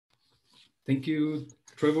Thank you,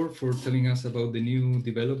 Trevor, for telling us about the new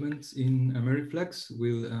developments in AmeriFlux.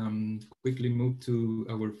 We'll quickly move to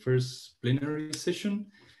our first plenary session,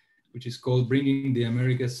 which is called Bringing the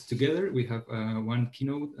Americas Together. We have one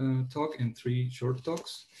keynote talk and 3 short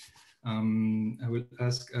talks. I will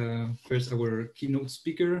ask first our keynote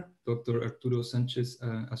speaker, Dr. Arturo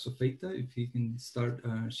Sanchez-Azofeifa, if he can start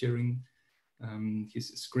sharing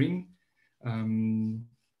his screen.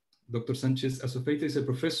 Dr. Sanchez-Azofeifa is a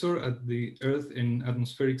professor at the Earth and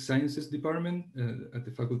Atmospheric Sciences Department at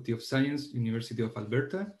the Faculty of Science, University of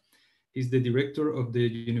Alberta. He's the director of the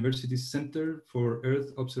university's Center for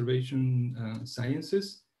Earth Observation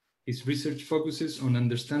Sciences. His research focuses on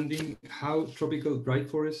understanding how tropical dry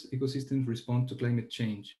forest ecosystems respond to climate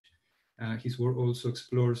change. His work also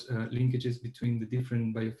explores linkages between the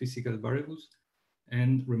different biophysical variables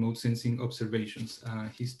and remote sensing observations.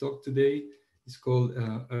 His talk today is called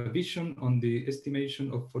A Vision on the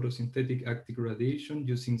Estimation of Photosynthetic Active Radiation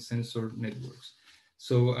using Sensor Networks.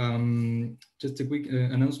 So just a quick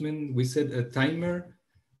announcement, we set a timer.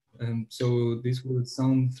 So this will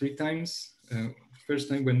sound 3 times. First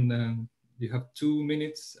time when you have 2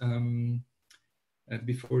 minutes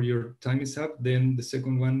before your time is up. Then the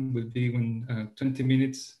second one will be when 20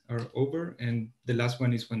 minutes are over. And the last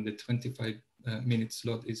one is when the 25 minute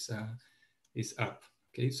slot is up.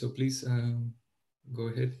 Okay, so please go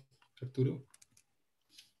ahead, Arturo.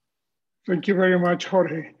 Thank you very much,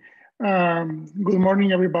 Jorge. Good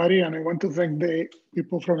morning, everybody, and I want to thank the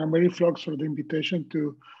people from AmeriFlux for the invitation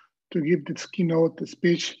to give this keynote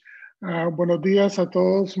speech. Buenos días a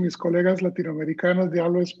todos mis colegas latinoamericanos de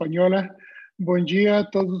habla española. Buen día a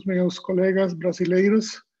todos mis colegas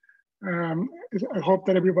brasileiros. I hope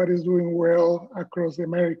that everybody is doing well across the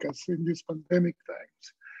Americas in these pandemic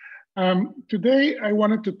times. Today, I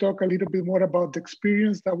wanted to talk a little bit more about the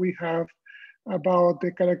experience that we have about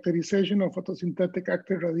the characterization of photosynthetic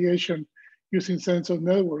active radiation using sensor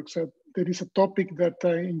networks. There is a topic that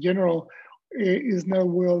in general is not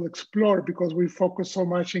well explored because we focus so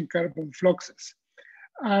much in carbon fluxes.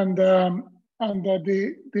 And when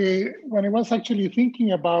I was actually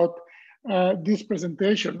thinking about this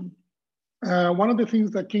presentation, one of the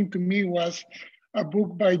things that came to me was a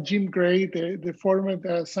book by Geernaert, the former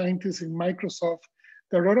scientist in Microsoft,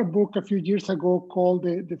 that wrote a book a few years ago called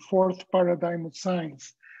the Fourth Paradigm of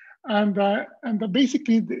Science. And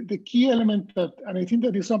basically the key element that, and I think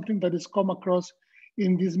that is something that is come across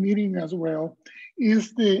in this meeting as well,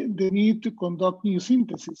 is the need to conduct new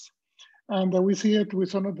synthesis. And we see it with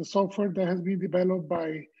some of the software that has been developed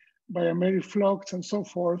by AmeriFlux and so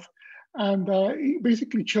forth. And it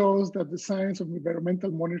basically shows that the science of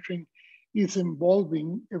environmental monitoring is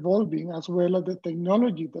evolving as well as the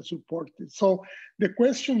technology that supports it. So the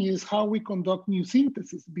question is how we conduct new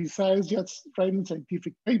synthesis besides just writing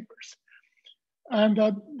scientific papers. And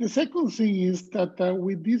the second thing is that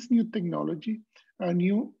with this new technology,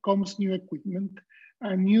 comes new equipment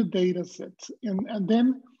and new data sets. And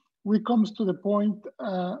then we comes to the point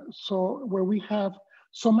where we have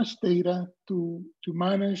so much data to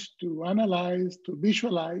manage, to analyze, to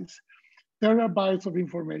visualize, terabytes of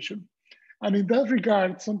information. And in that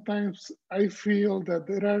regard, sometimes I feel that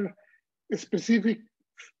there are specific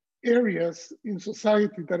areas in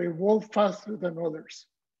society that evolve faster than others.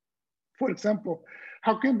 For example,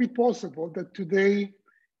 how can it be possible that today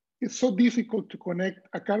it's so difficult to connect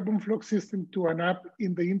a carbon flux system to an app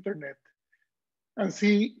in the internet and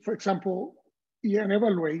see, for example, and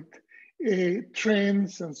evaluate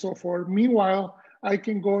trends and so forth. Meanwhile, I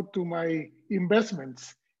can go to my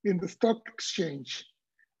investments in the stock exchange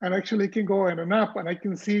and actually can go in an app and I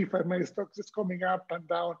can see if my stocks is coming up and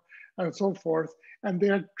down and so forth. And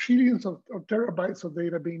there are trillions of terabytes of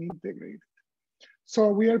data being integrated. So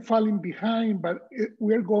we are falling behind, but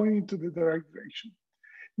we are going into the right direction.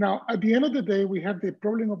 Now, at the end of the day, we have the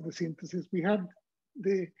problem of the synthesis. We have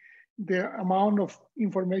the amount of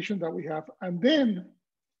information that we have. And then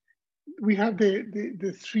we have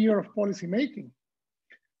the sphere of policy making.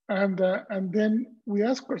 And then we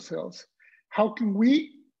ask ourselves, how can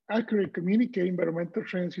we accurately communicate environmental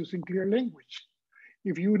trends using clear language?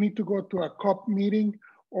 If you need to go to a COP meeting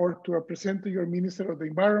or to present to your Minister of the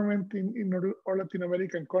Environment in all Latin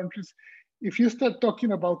American countries, if you start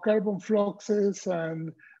talking about carbon fluxes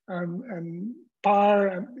and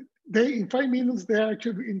fPAR, and they, in 5 minutes, they're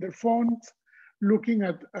actually in their phones looking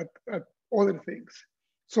at other things.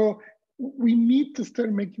 So we need to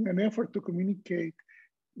start making an effort to communicate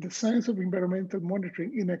the science of environmental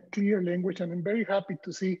monitoring in a clear language. And I'm very happy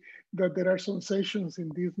to see that there are some sessions in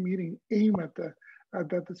this meeting aimed at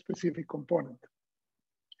that specific component.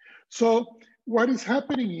 So what is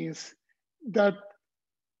happening is that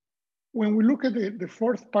when we look at the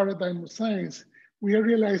fourth paradigm of science, we are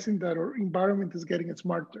realizing that our environment is getting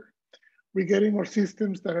smarter. We're getting our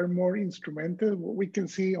systems that are more instrumented. What we can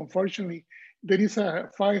see, unfortunately, there is a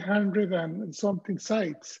 500 and something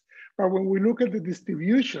sites. But when we look at the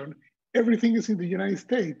distribution, everything is in the United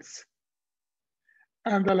States.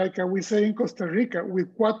 And like we say in Costa Rica,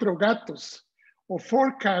 with cuatro gatos, or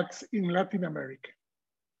 4 cats in Latin America.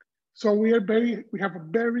 So we have a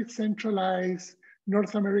very centralized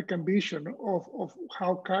North American vision of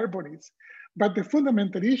how carbon is. But the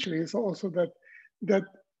fundamental issue is also that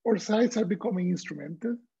our sites are becoming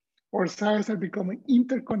instrumented. Our sites are becoming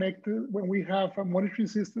interconnected when we have a monitoring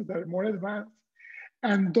systems that are more advanced,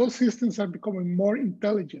 and those systems are becoming more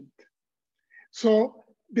intelligent. So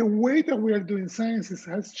the way that we are doing sciences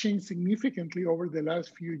has changed significantly over the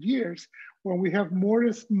last few years when we have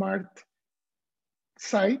more smart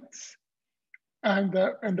sites and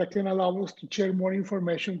that can allow us to share more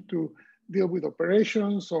information to deal with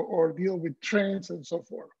operations or deal with trends and so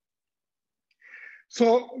forth.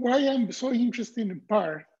 So why I'm so interested in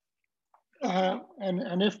PAR and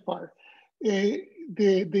fPAR,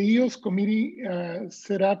 the EOS committee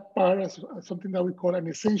set up PAR as something that we call an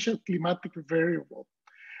essential climatic variable.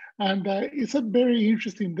 And it's a very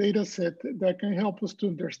interesting data set that can help us to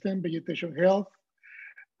understand vegetation health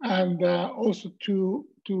and also to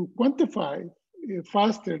quantify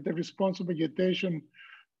faster the response of vegetation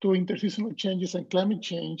to interseasonal changes and climate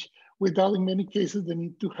change without, in many cases, the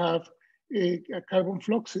need to have a carbon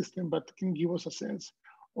flux system, but can give us a sense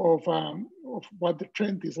of what the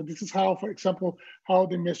trend is. And this is how, for example, how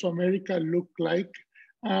the Mesoamerica look like.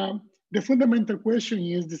 The fundamental question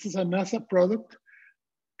is, this is a NASA product,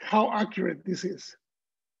 how accurate this is.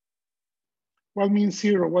 What means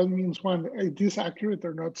 0, what means 1, is this accurate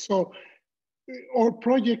or not? So our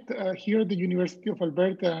project here at the University of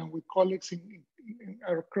Alberta and with colleagues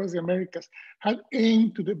across the Americas had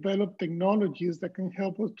aimed to develop technologies that can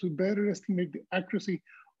help us to better estimate the accuracy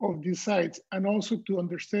of these sites and also to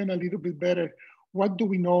understand a little bit better what do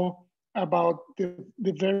we know about the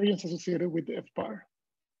variance associated with the fPAR.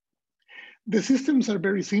 The systems are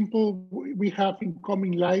very simple. We have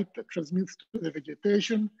incoming light that transmits to the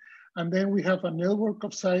vegetation, and then we have a network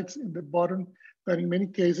of sites in the bottom that in many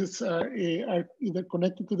cases are either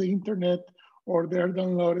connected to the internet or they are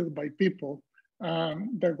downloaded by people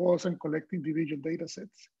that goes and collect individual data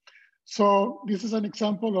sets. So this is an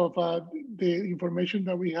example of the information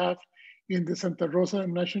that we have in the Santa Rosa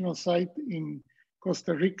National Site in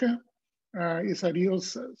Costa Rica. It's a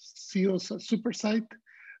EOS super site.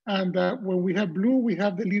 And when we have blue, we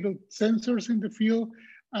have the little sensors in the field,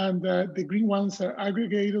 and the green ones are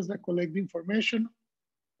aggregators that collect the information.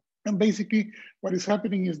 And basically what is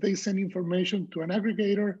happening is they send information to an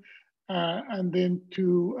aggregator and then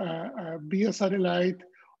to via satellite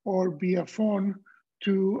or via phone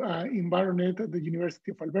to Environet at the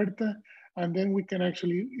University of Alberta. And then we can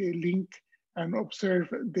actually link and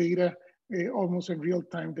observe data almost in real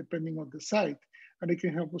time, depending on the site. And it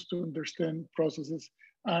can help us to understand processes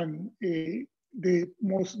and the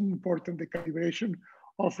most important, the calibration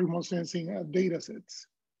of remote sensing data sets.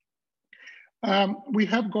 We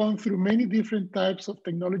have gone through many different types of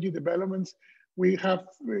technology developments. We have,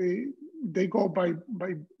 they go by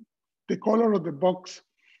the color of the box.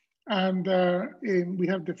 And we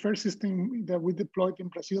have the first system that we deployed in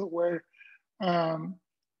Brazil where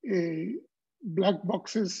black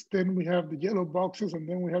boxes, then we have the yellow boxes, and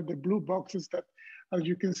then we have the blue boxes that, as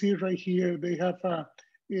you can see right here, they have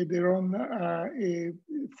their own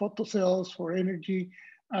photocells for energy,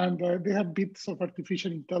 and they have bits of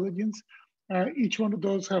artificial intelligence. Each one of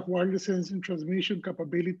those have wireless sensing transmission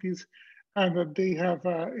capabilities, and they have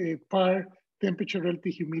a PAR, temperature,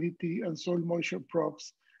 relative humidity, and soil moisture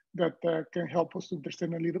probes that can help us to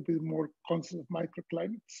understand a little bit more concepts of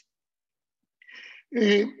microclimates.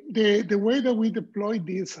 The way that we deploy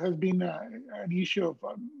this has been an issue of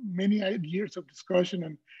many years of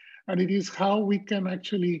discussion, and it is how we can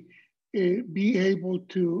actually be able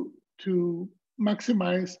to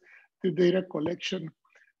maximize the data collection.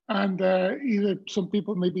 And either some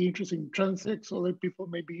people may be interested in transects, other people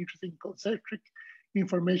may be interested in concentric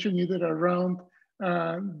information, either around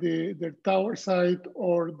their tower site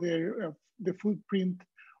or the footprint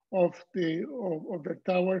of their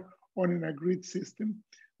tower on a grid system.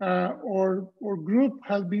 Our group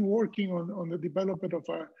has been working on the development of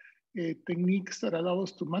techniques that allow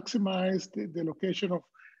us to maximize the location of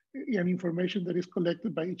an information that is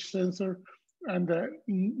collected by each sensor. And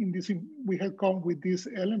in this, we have come with this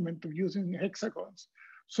element of using hexagons.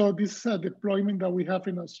 So this is a deployment that we have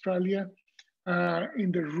in Australia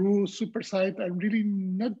in the Roo super site. I'm really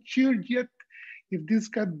not sure yet if this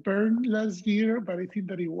got burned last year, but I think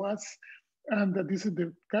that it was. And that this is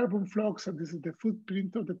the carbon flux, and this is the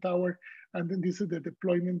footprint of the tower, and then this is the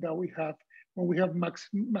deployment that we have when we have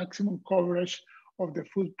maximum coverage of the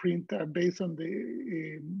footprint based on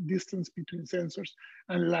the distance between sensors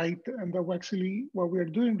and light. And that actually what we're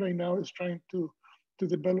doing right now is trying to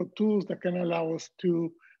develop tools that can allow us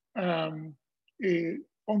to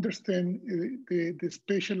understand the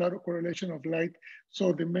spatial autocorrelation of light.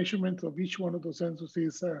 So the measurement of each one of those sensors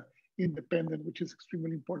is independent, which is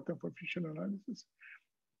extremely important for fusion analysis.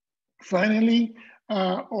 Finally,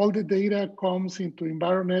 all the data comes into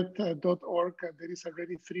environet.org. There is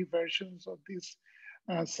already 3 versions of these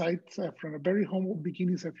sites from a very humble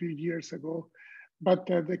beginnings a few years ago, but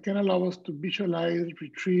they can allow us to visualize,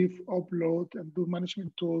 retrieve, upload, and do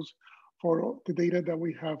management tools for the data that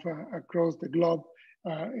we have across the globe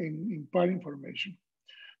in PAR information.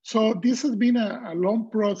 So this has been a long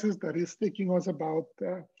process that is taking us about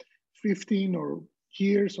 15 or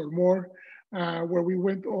years or more, where we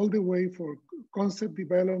went all the way for concept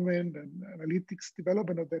development and analytics,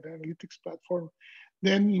 development of that analytics platform,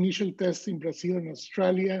 then initial tests in Brazil and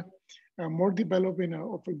Australia, more development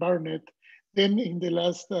of EnviroNet. Then in the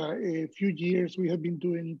last few years, we have been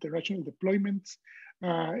doing international deployments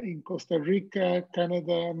in Costa Rica,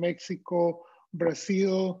 Canada, Mexico,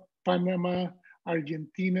 Brazil, Panama,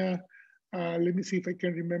 Argentina, let me see if I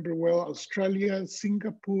can remember well, Australia,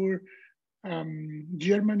 Singapore,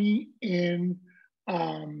 Germany, and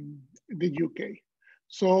the UK.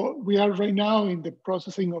 So we are right now in the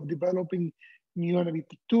processing of developing new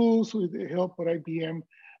analytic tools with the help of IBM,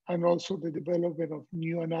 and also the development of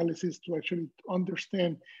new analysis to actually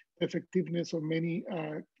understand the effectiveness of many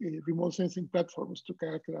remote sensing platforms to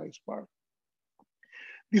characterize PAR.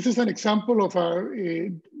 This is an example of our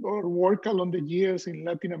work along the years in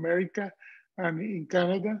Latin America and in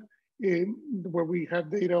Canada, where we have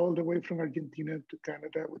data all the way from Argentina to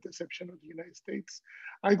Canada, with the exception of the United States.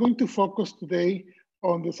 I'm going to focus today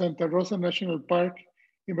on the Santa Rosa National Park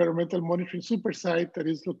environmental monitoring supersite that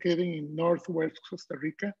is located in northwest Costa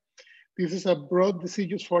Rica. This is a broad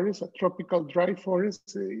deciduous forest, a tropical dry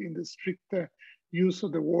forest in the strict use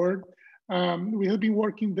of the word. We have been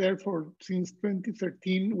working there since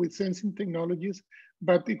 2013 with sensing technologies,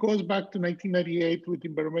 but it goes back to 1998 with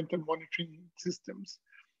environmental monitoring systems.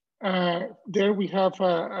 There we have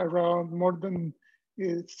around more than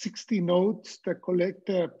 60 nodes that collect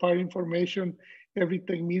PAR information every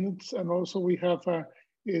 10 minutes. And also we have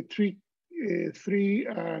three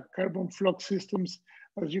carbon flux systems,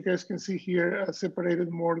 as you guys can see here, separated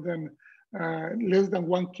more than less than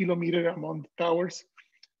 1 kilometer among the towers.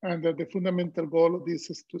 And the fundamental goal of this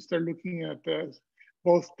is to start looking at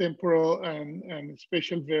both temporal and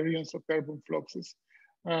spatial variants of carbon fluxes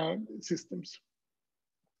systems.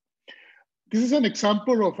 This is an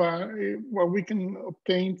example of what we can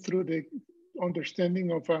obtain through the understanding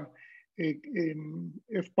of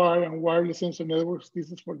fPAR and wireless sensor networks.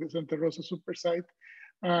 This is for the Santa Rosa supersite,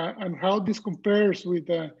 and how this compares with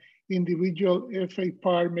individual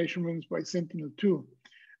fPAR measurements by Sentinel-2.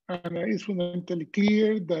 And it's fundamentally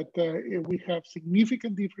clear that we have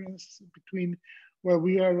significant difference between what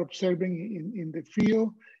we are observing in the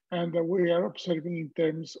field and what we are observing in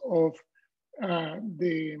terms of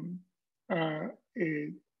the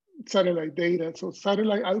satellite data. So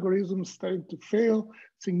satellite algorithms starting to fail,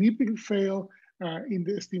 significantly fail in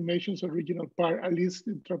the estimations of regional PAR, at least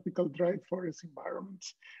in tropical dry forest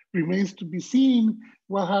environments. Remains to be seen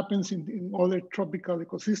what happens in other tropical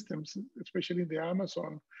ecosystems, especially in the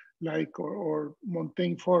Amazon, or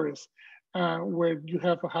montane forests, where you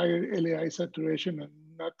have a higher LAI saturation and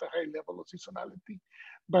not a high level of seasonality.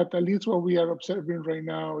 But at least what we are observing right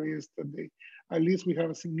now is that at least we have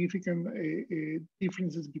a significant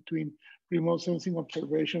differences between remote sensing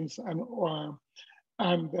observations and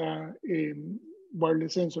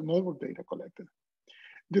wireless sensor network data collected.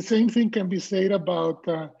 The same thing can be said about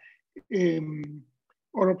our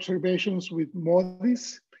observations with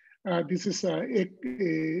MODIS. This is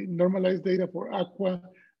normalized data for Aqua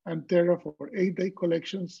and Terra for 8-day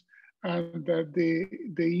collections, and the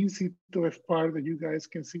in situ fPAR that you guys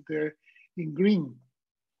can see there in green.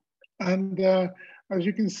 And as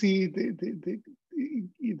you can see, the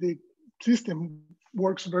system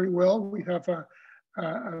works very well. We have a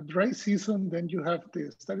dry season, then you have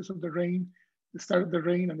the status of the rain, the start of the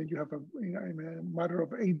rain, and then you have in a matter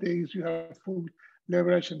of 8 days, you have full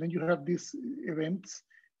leverage, and then you have these events.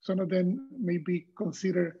 Some of them may be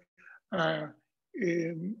considered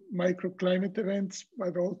microclimate events,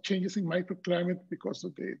 but all changes in microclimate because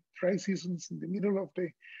of the dry seasons in the middle of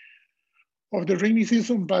the rainy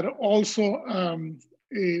season, but also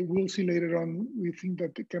we'll see later on, we think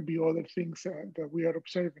that there can be other things that we are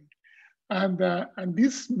observing. And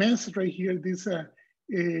this mess right here, this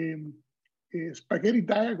spaghetti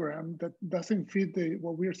diagram that doesn't fit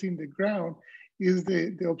what we're seeing the ground, is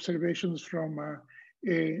the observations from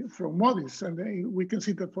MODIS. And we can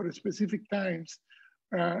see that for specific times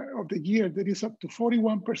of the year, there is up to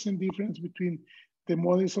 41% difference between the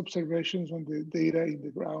MODIS observations and the data in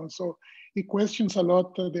the ground. So it questions a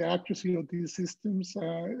lot the accuracy of these systems,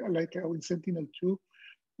 like in Sentinel-2.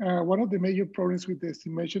 One of the major problems with the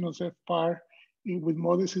estimation of fPAR with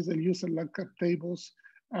MODIS is the use of landcap tables.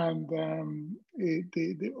 And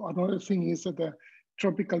another thing is that the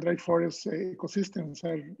tropical dry forest ecosystems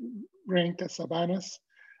are ranked as savannas.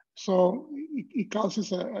 So it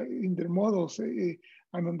causes in their models an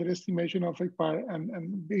underestimation of fPAR,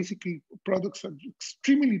 and basically products are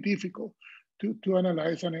extremely difficult to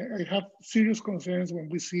analyze. And I have serious concerns when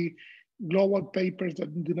we see global papers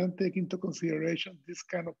that do not take into consideration this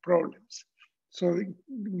kind of problems. So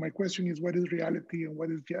my question is, what is reality and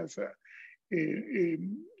what is just the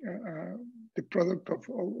product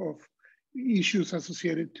of issues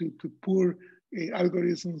associated to poor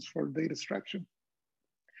algorithms for data extraction?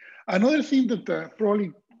 Another thing that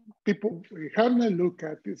probably people haven't looked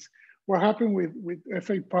at is what happened with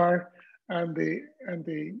fPAR and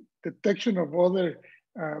the detection of other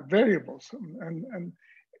variables. And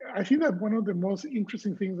I think that one of the most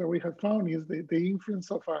interesting things that we have found is the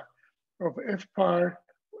influence of fPAR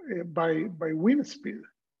by wind speed.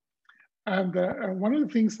 And one of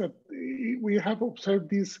the things that we have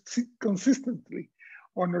observed this consistently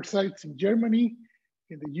on our sites in Germany,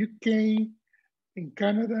 in the UK, in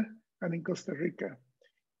Canada, and in Costa Rica,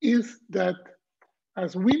 is that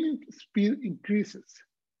as wind speed increases,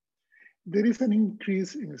 there is an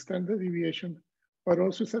increase in standard deviation, but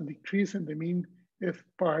also a decrease in the mean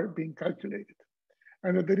fPAR being calculated.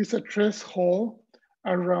 And that there is a threshold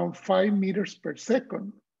around 5 meters per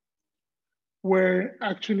second where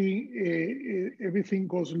actually everything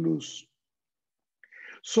goes loose.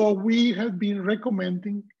 So we have been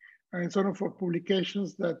recommending in some of our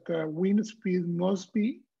publications that wind speed must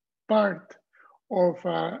be part of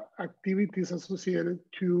activities associated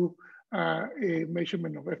to a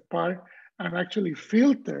measurement of fPAR, and actually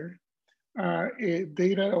filter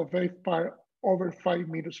data of fPAR over 5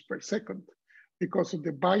 meters per second because of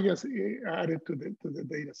the bias added to the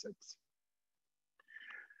data sets.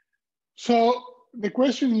 So the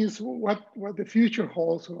question is what the future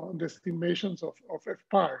holds on the estimations of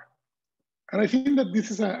fPAR. And I think that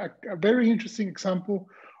this is a very interesting example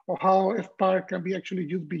of how fPAR can be actually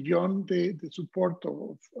used beyond the support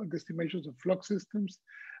of the estimations of flux systems.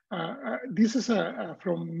 This is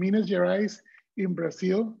from Minas Gerais in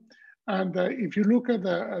Brazil. And if you look at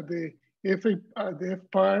the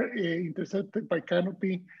fPAR intercepted by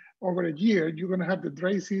canopy over a year, you're going to have the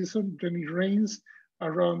dry season, then it rains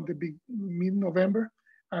around the mid-November,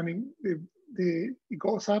 and it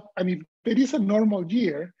goes up. And if there is a normal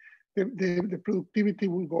year, the productivity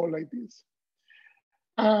will go like this.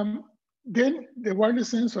 Then the wireless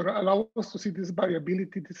sensor allows us to see this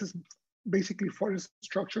variability. This is basically forest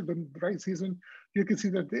structure during the dry season. You can see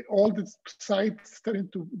that all the sites starting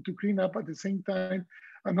to green up at the same time,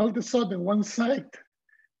 and all of a sudden one site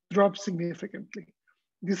drops significantly.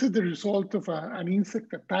 This is the result of an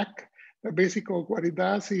insect attack. Basically what it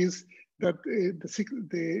does is that the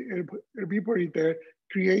herbivory there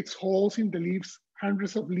creates holes in the leaves,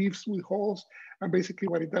 hundreds of leaves with holes, and basically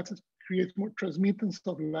what it does is creates more transmittance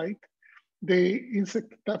of light. The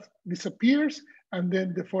insect disappears, and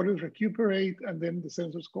then the photos recuperate, and then the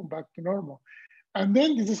sensors come back to normal. And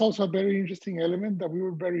then this is also a very interesting element that we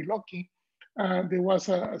were very lucky. There was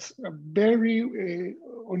a very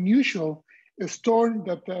unusual storm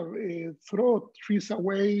that threw trees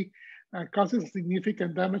away, causes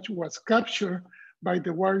significant damage, was captured by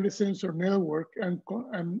the wireless sensor network, and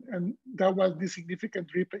that was the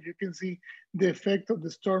significant rip. You can see the effect of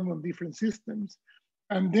the storm on different systems.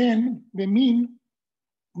 And then the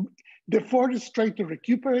forest tried to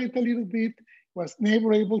recuperate a little bit, was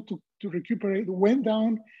never able to recuperate, went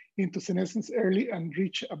down into senescence early and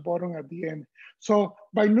reached a bottom at the end. So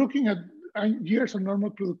by looking at years of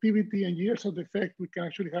normal productivity and years of effect, we can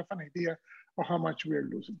actually have an idea of how much we are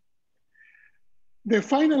losing. The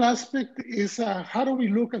final aspect is how do we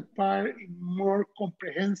look at PAR in a more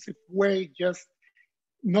comprehensive way, just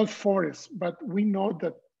not forests, but we know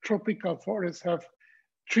that tropical forests have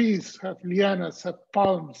trees, have lianas, have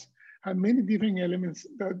palms, have many different elements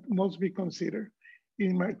that must be considered.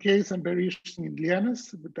 In my case, I'm very interested in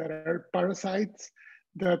lianas that are parasites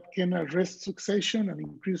that can arrest succession and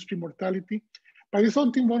increase tree mortality. But it's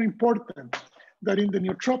something more important. that in the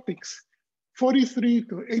neotropics, 43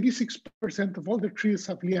 to 86% of all the trees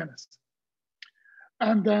have lianas.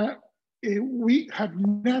 And we have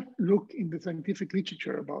not looked in the scientific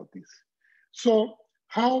literature about this. So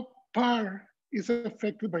how PAR is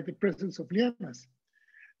affected by the presence of lianas?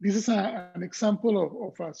 This is an example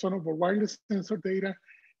of some of our wireless sensor data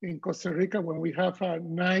in Costa Rica when we have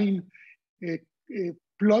 9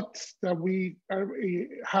 plots that we are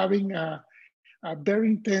having a very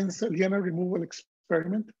intense liana removal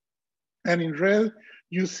experiment. And in red,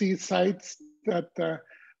 you see sites that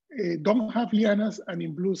don't have lianas, and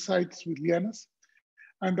in blue sites with lianas.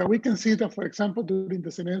 And we can see that, for example, during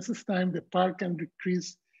the senescence time, the PAR can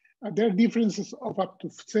decrease. There are differences of up to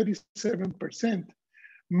 37%.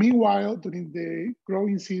 Meanwhile, during the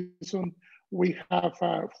growing season, we have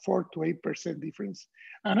a 4 to 8% difference.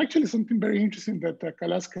 And actually something very interesting that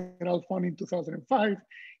Kalaska et al. Found in 2005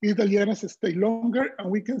 is the lianas stay longer,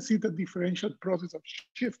 and we can see the differential process of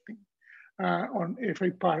shifting on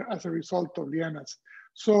fPAR as a result of lianas.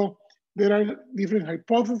 So there are different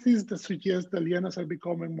hypotheses that suggest that lianas are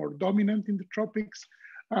becoming more dominant in the tropics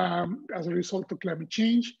as a result of climate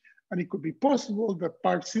change. And it could be possible that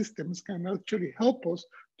PAR systems can actually help us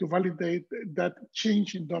to validate that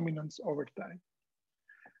change in dominance over time.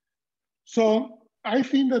 So I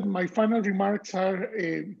think that my final remarks are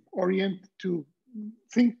oriented to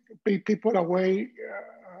pay people a way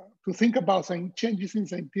to think about changes in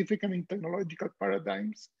scientific and in technological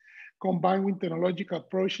paradigms, combined with technological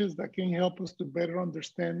approaches that can help us to better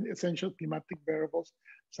understand essential climatic variables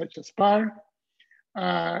such as PAR,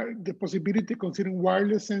 the possibility of considering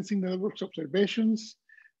wireless sensing networks observations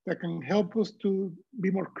that can help us to be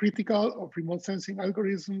more critical of remote sensing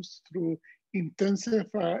algorithms through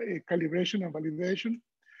intensive calibration and validation.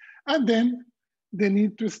 And then the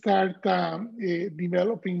need to start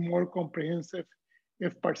developing more comprehensive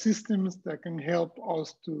fPAR systems that can help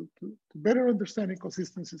us to better understand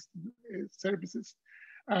ecosystem services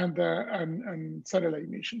and satellite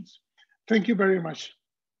missions. Thank you very much.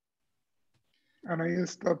 And I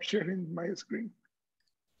stop sharing my screen.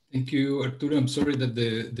 Thank you, Arturo. I'm sorry that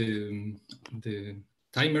the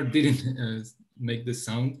timer didn't make the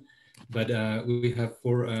sound, but we have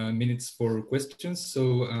 4 minutes for questions.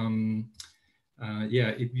 So yeah,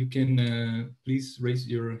 if you can please raise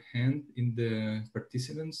your hand in the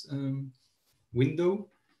participants window,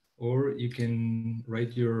 or you can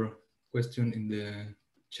write your question in the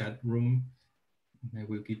chat room, and I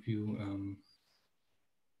will give you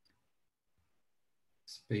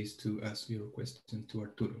space to ask your question to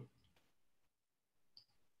Arturo.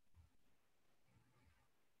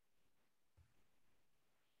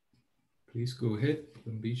 Please go ahead,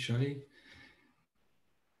 don't be shy.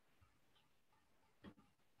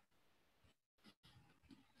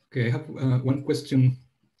 Okay, I have one question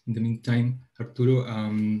in the meantime, Arturo.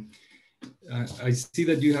 I see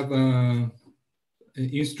that you have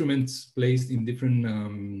instruments placed in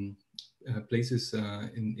different places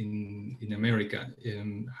in America.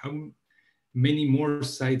 How many more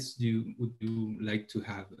sites would you like to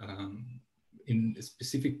have in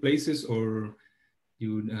specific places, or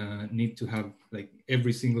you need to have like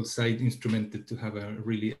every single site instrumented to have a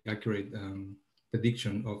really accurate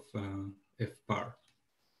prediction of fPAR?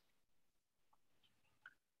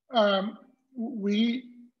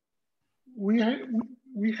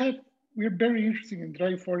 We're very interested in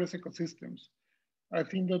dry forest ecosystems. I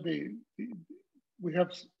think that we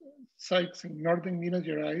have sites in northern Minas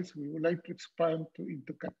Gerais. We would like to expand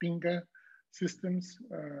into Caatinga systems.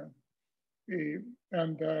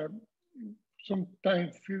 Sometime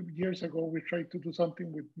a few years ago, we tried to do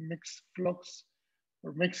something with MixFlux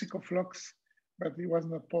or Mexico Flux, but it was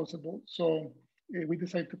not possible. So we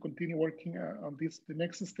decided to continue working on this. The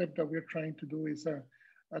next step that we're trying to do is a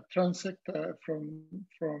transect from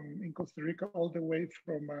in Costa Rica all the way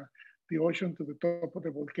from the ocean to the top of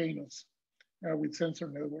the volcanoes with sensor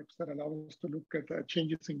networks that allow us to look at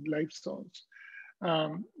changes in life zones.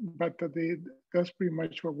 But that's pretty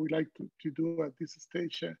much what we like to do at this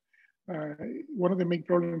stage. One of the main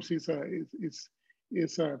problems is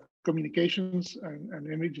communications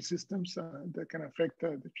and energy systems that can affect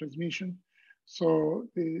the transmission. So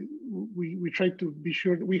we try to be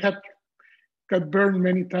sure that we got burned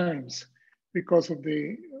many times because of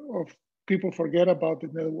people forget about the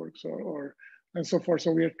networks and so forth.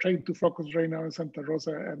 So we are trying to focus right now in Santa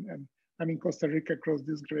Rosa and in Costa Rica across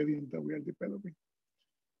this gradient that we are developing.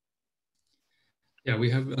 Yeah,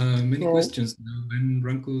 we have many questions now. Ben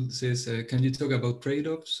Rankle says, can you talk about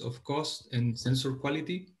trade-offs of cost and sensor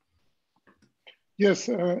quality? Yes,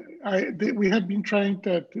 we have been trying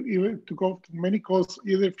to go to many costs,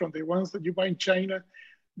 either from the ones that you buy in China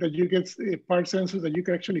that you get part sensors that you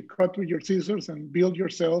can actually cut with your scissors and build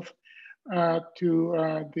yourself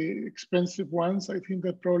to the expensive ones. I think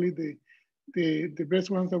that probably the best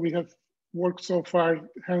ones that we have worked so far,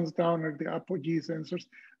 hands down, are the apogee sensors.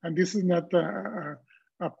 And this is not a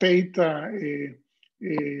paid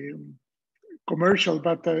commercial,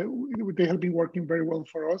 but they have been working very well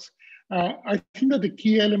for us. I think that the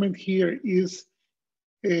key element here is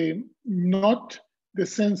not the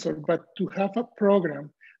sensor, but to have a program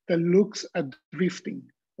that looks at drifting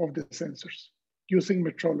of the sensors using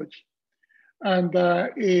metrology. And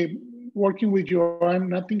working with Joanne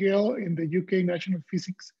Nightingale in the UK National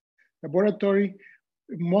Physics Laboratory,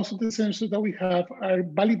 most of the sensors that we have are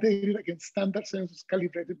validated against standard sensors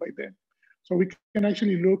calibrated by them. So we can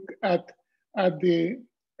actually look at the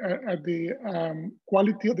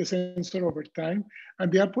quality of the sensor over time.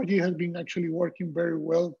 And the apogee has been actually working very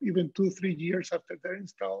well, even 2-3 years after they're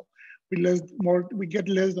installed. We get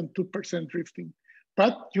less than 2% drifting.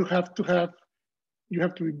 But you have to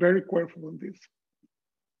be very careful on this.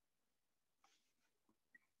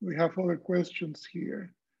 We have other questions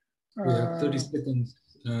here. We have 30 seconds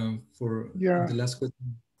for the last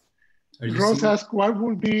question. Ross asked,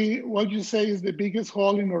 what you say is the biggest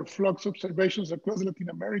hole in our flux observations across Latin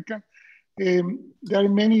America? There are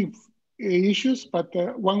many issues, but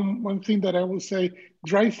one thing that I will say,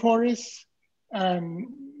 dry forests and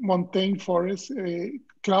montane forests,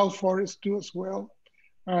 cloud forests too as well.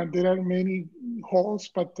 There are many holes,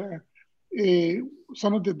 but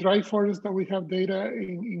some of the dry forests that we have data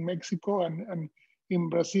in Mexico and in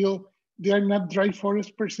Brazil, they are not dry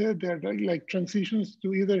forests per se. They're like transitions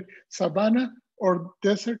to either savanna or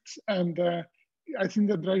deserts. And I think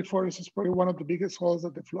the dry forest is probably one of the biggest holes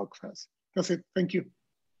that the flux has. That's it. Thank you.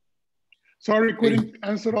 Sorry, I couldn't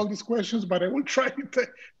answer all these questions, but I will try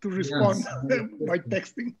to respond by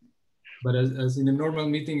texting. But as in a normal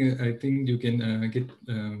meeting, I think you can get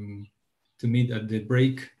to meet at the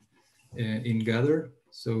break in Gather.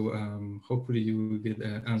 So hopefully you will get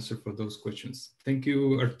an answer for those questions. Thank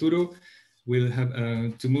you, Arturo. We'll have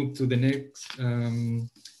to move to the next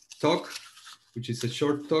talk, which is a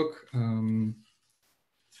short talk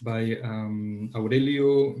by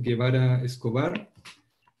Aurelio Guevara-Escobar.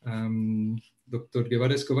 Dr.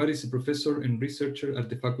 Guevara-Escobar is a professor and researcher at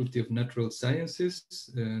the Faculty of Natural Sciences,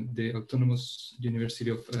 the Autonomous University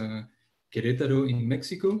of Querétaro in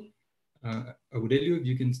Mexico. Aurelio, if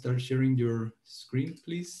you can start sharing your screen,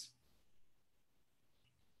 please.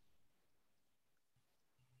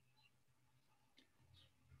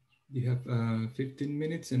 You have 15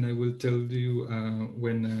 minutes, and I will tell you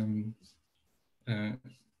when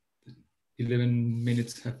 11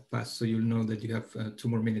 minutes have passed, so you'll know that you have 2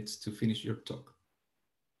 more minutes to finish your talk.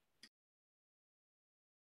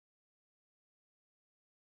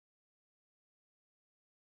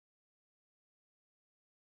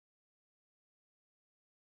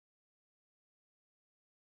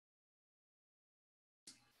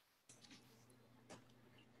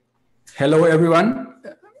 Hello, everyone.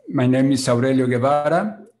 My name is Aurelio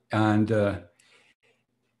Guevara, and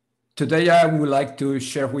today I would like to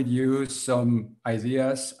share with you some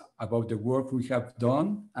ideas about the work we have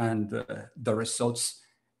done and the results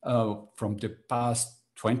from the past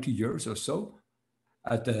 20 years or so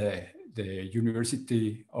at the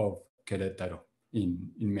University of Querétaro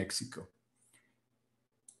in Mexico.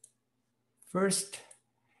 First,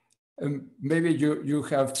 maybe you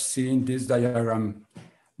have seen this diagram,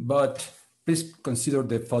 but please consider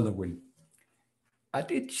the following. At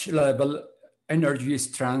each level, energy is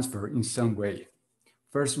transferred in some way.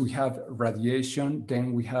 First, we have radiation,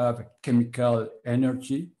 then we have chemical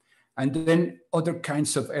energy, and then other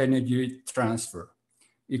kinds of energy transfer.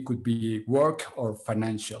 It could be work or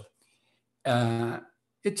financial.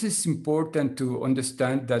 It is important to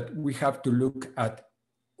understand that we have to look at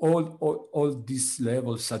all these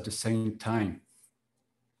levels at the same time.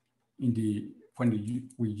 When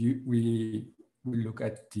we look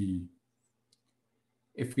at the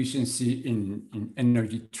efficiency in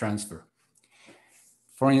energy transfer.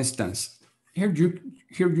 For instance, here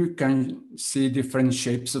you can see different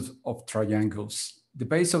shapes of triangles. The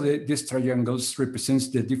base of these triangles represents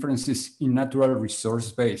the differences in natural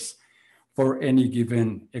resource base for any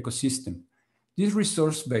given ecosystem. This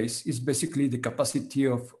resource base is basically the capacity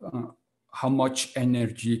of how much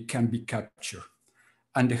energy can be captured.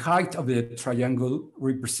 And the height of the triangle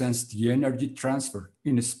represents the energy transfer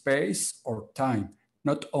in space or time,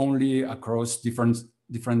 not only across different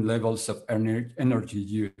levels of energy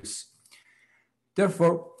use.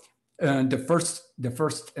 Therefore, the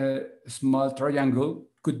first small triangle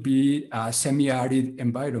could be a semi-arid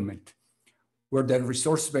environment where the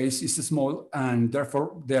resource base is small and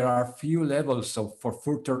therefore there are few levels for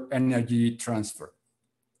further energy transfer.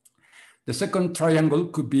 The second triangle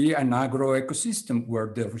could be an agroecosystem where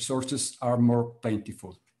the resources are more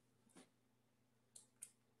plentiful.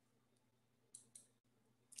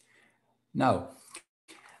 Now,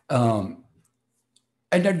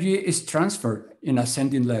 energy is transferred in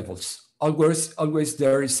ascending levels. Always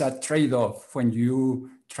there is a trade-off when you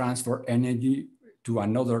transfer energy to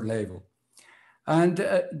another level. And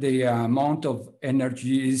the amount of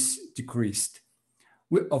energy is decreased.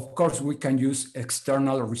 Of course, we can use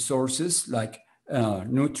external resources like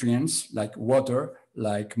nutrients, like water,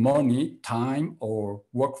 like money, time, or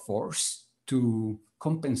workforce to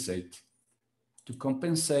compensate.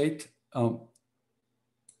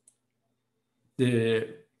 The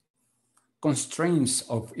constraints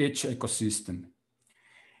of each ecosystem.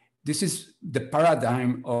 This is the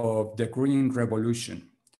paradigm of the green revolution.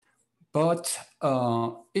 But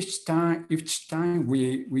each time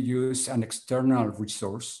we use an external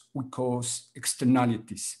resource, we cause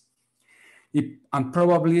externalities. And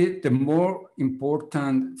probably the more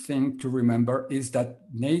important thing to remember is that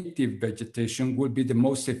native vegetation will be the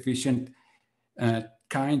most efficient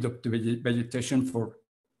kind of vegetation for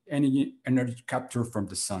any energy capture from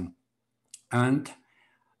the sun. And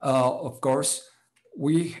of course,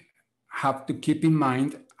 we have to keep in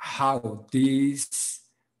mind how this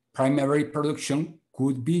primary production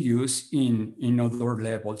could be used in other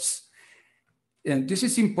levels. And this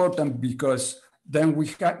is important because then we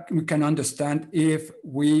can understand if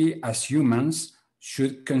we as humans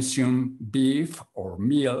should consume beef or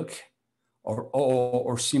milk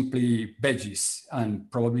or simply veggies,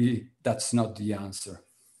 and probably that's not the answer.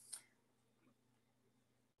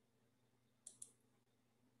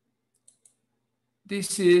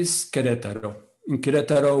 This is Querétaro. In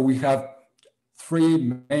Querétaro, we have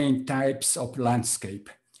three main types of landscape,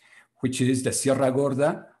 which is the Sierra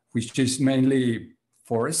Gorda, which is mainly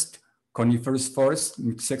forest, coniferous forest,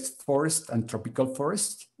 mixed forest, and tropical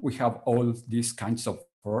forest. We have all these kinds of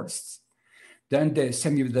forests. Then the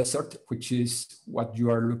semi-desert, which is what you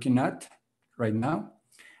are looking at right now.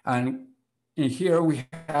 And in here, we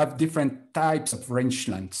have different types of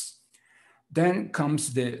rangelands. Then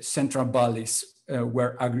comes the central valleys,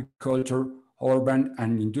 where agriculture, urban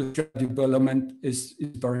and industrial development is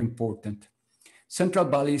very important. Central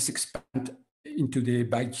valleys expand into the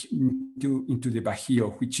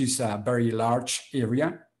Bajío, which is a very large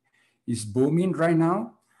area. It's booming right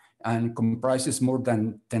now and comprises more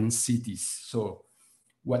than 10 cities. So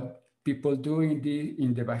what people do in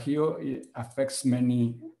the Bajío, it affects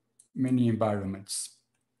many environments.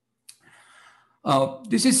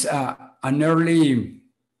 This is an early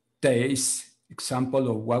days example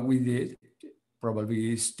of what we did.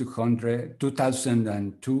 Probably is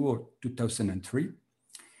 2002 or 2003.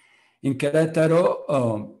 In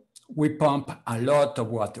Querétaro, we pump a lot of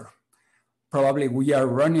water. Probably we are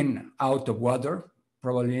running out of water.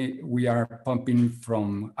 Probably we are pumping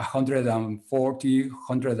from 140,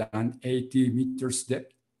 180 meters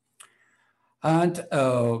depth. And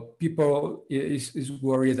people is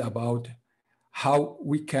worried about how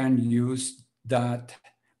we can use that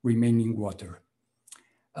remaining water.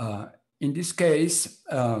 In this case,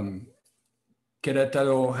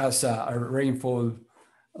 Querétaro has a rainfall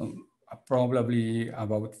probably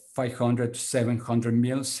about 500 to 700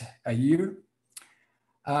 mils a year.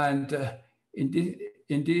 And in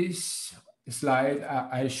this slide,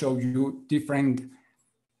 I show you different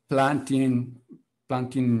planting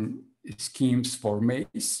schemes for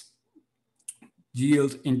maize.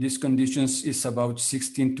 Yield in these conditions is about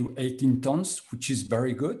 16 to 18 tons, which is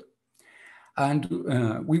very good. And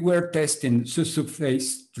we were testing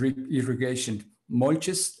subsurface drip irrigation,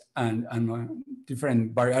 mulches, and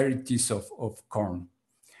different varieties of corn.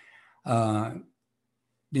 The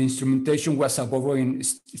instrumentation was a Bowen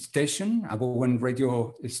station, a Bowen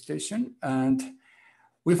radio station, and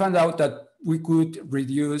we found out that we could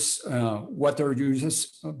reduce water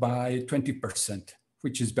uses by 20%,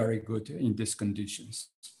 which is very good in these conditions.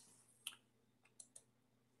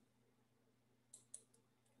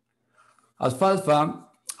 Alfalfa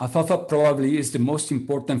probably is the most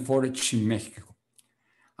important forage in Mexico,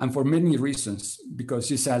 and for many reasons, because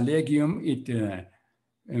it's a legume, it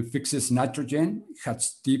fixes nitrogen,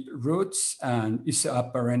 has deep roots, and is a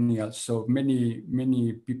perennial. So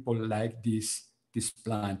many people like this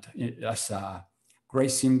plant as a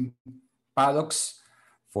grazing paddocks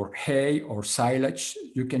for hay or silage.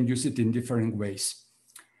 You can use it in different ways.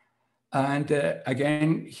 And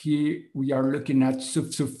again, here we are looking at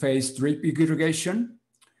subsurface drip irrigation,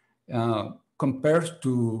 compared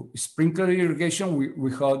to sprinkler irrigation,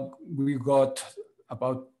 we got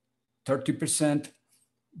about 30%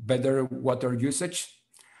 better water usage.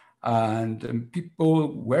 And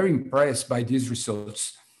people were impressed by these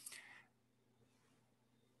results.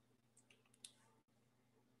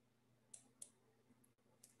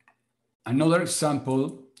 Another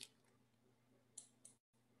example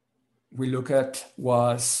we look at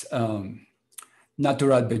was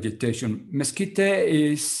natural vegetation. Mesquite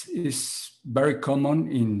is very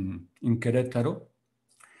common in Querétaro.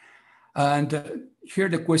 And here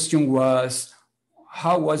the question was,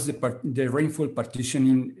 how was the rainfall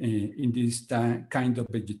partitioning in this kind of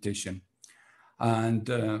vegetation? And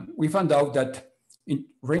we found out that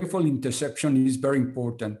rainfall interception is very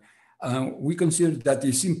important. We consider that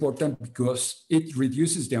it's important because it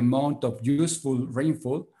reduces the amount of useful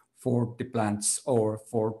rainfall for the plants or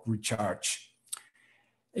for recharge.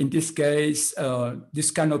 In this case, this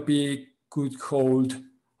canopy could hold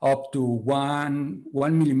up to one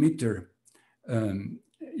millimeter.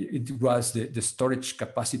 It was the storage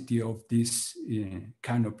capacity of this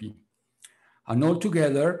canopy. And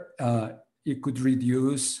altogether, it could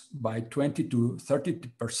reduce by 20 to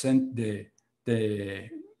 30%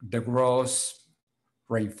 the gross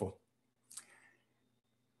rainfall.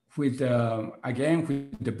 Again,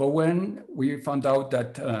 with the Bowen, we found out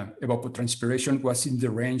that evapotranspiration was in the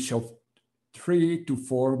range of 3 to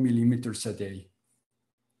 4 millimeters a day.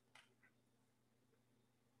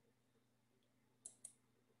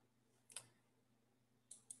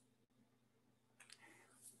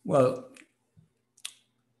 Well,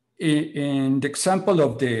 in the example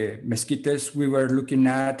of the mesquites, we were looking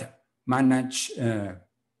at managed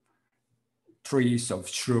trees of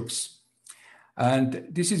shrubs. And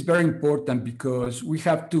this is very important because we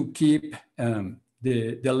have to keep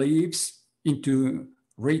the leaves into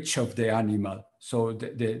reach of the animal. So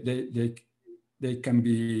they can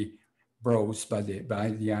be browsed by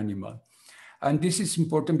the animal. And this is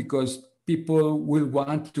important because people will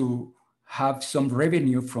want to have some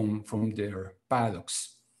revenue from their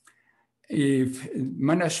paddocks. If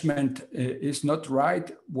management is not right,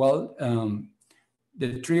 well,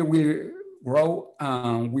 the tree will grow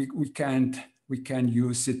and we can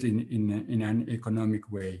use it in an economic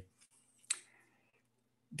way.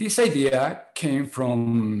 This idea came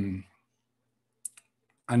from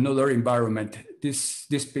another environment. This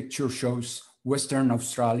picture shows Western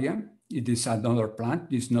Australia. It is another plant,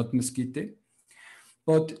 it's not mesquite.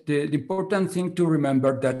 But the important thing to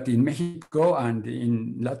remember that in Mexico and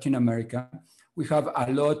in Latin America, we have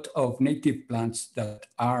a lot of native plants that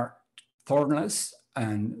are thornless,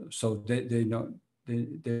 and so they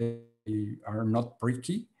are not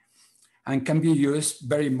pricky and can be used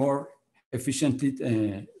very more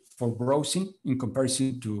efficiently for browsing in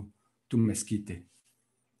comparison to mesquite.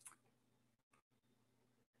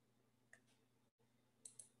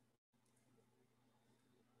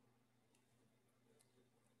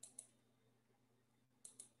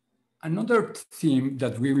 Another theme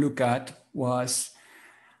that we look at was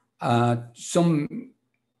some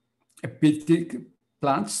epiphytic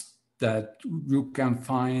plants that you can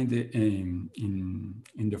find in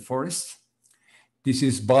the forest. This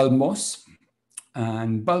is bald moss,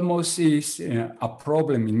 and bald moss is a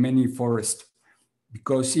problem in many forests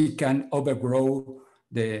because it can overgrow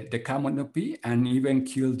the canopy and even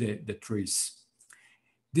kill the trees.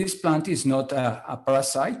 This plant is not a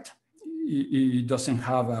parasite. It doesn't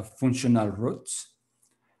have functional roots.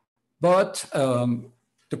 But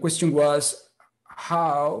the question was,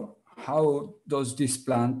 how does this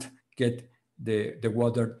plant get the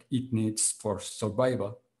water it needs for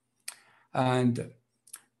survival? And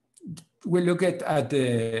we look at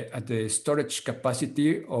the storage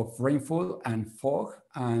capacity of rainfall and fog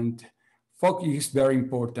is very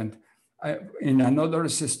important. In another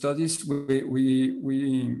studies,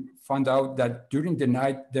 we found out that during the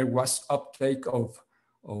night there was uptake of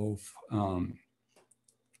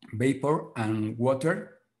vapor and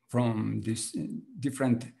water from these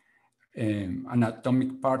different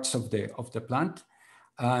anatomic parts of the plant,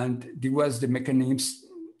 and there was the mechanism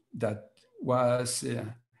that was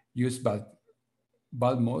used by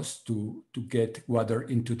bald moss to get water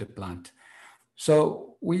into the plant.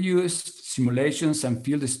 So we used simulations and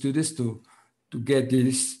field studies to get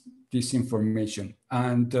this information.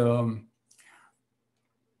 And 2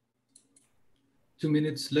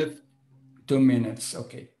 minutes left. 2 minutes,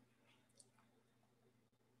 okay.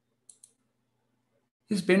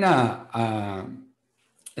 It's been a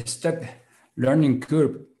step learning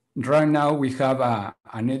curve. Right now we have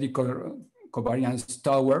an eddy covariance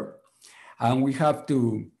tower, and we have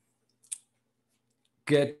to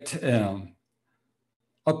get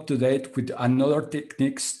up to date with another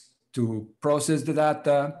techniques to process the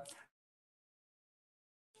data,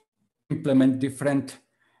 implement different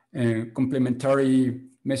complementary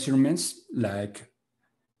measurements like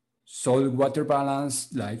solid water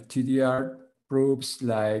balance, like TDR proofs,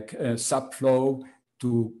 like subflow,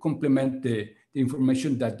 to complement the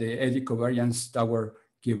information that the eddy covariance tower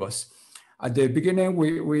give us. At the beginning,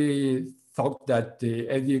 we thought that the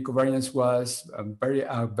eddy covariance was a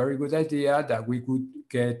very good idea, that we could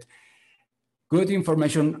get good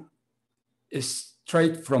information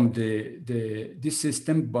straight from this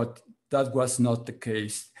system, but that was not the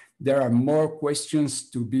case. There are more questions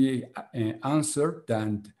to be answered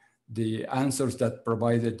than the answers that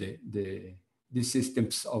provided the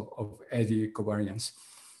systems of eddy covariance.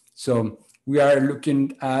 So we are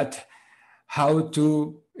looking at how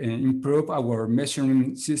to improve our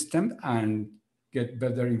measuring system and get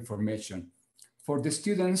better information. For the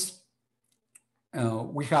students,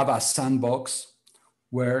 we have a sandbox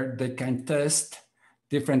where they can test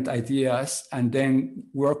different ideas and then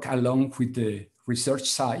work along with the research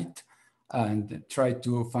site and try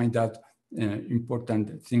to find out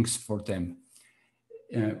important things for them.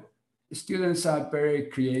 Students are very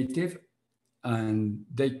creative, and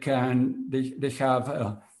they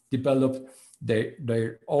have developed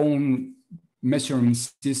their own measuring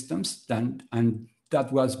systems, and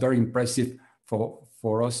that was very impressive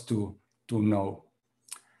for us to know.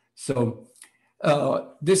 So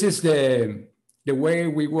this is the way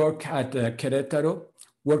we work at Querétaro,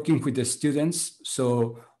 working with the students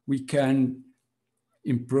so we can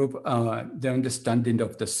improve the understanding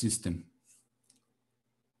of the system.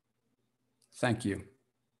 Thank you.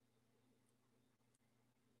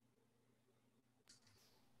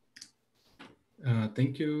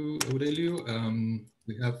 Thank you, Aurelio.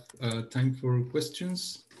 We have time for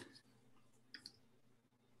questions.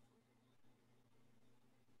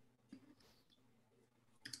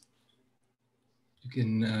 You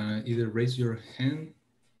can either raise your hand,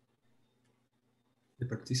 the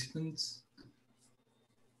participants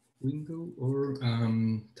window, or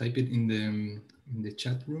type it in the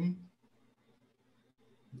chat room,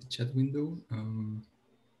 the chat window.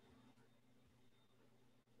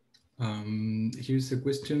 Here's a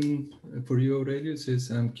question for you, Aurelio. It says,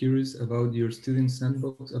 I'm curious about your student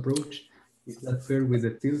sandbox approach. Is that fair with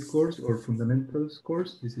the field course or fundamentals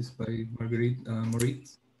course? This is by Marguerite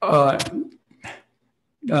Moritz.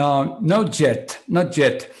 Not yet.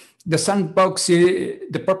 The sandbox,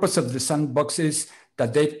 the purpose of the sandbox is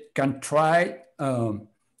that they can try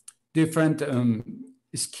different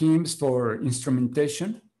schemes for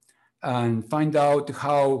instrumentation and find out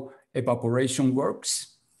how evaporation works.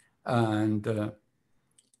 And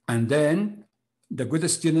then the good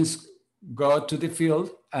students go to the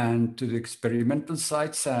field and to the experimental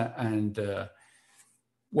sites,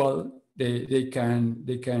 well, they can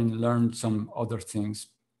learn some other things.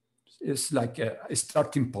 It's like a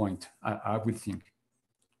starting point, I would think.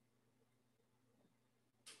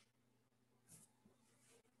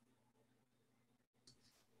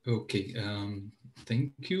 Okay,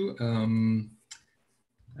 thank you.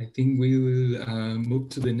 I think we will move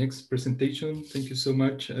to the next presentation. Thank you so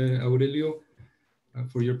much, Aurelio,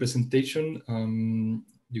 for your presentation.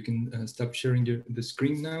 You can stop sharing the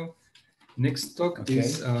screen now. Next talk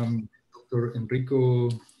is Dr. Enrico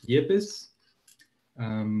Yepez.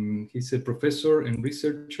 He's a professor and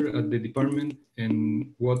researcher at the Department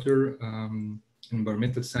in Water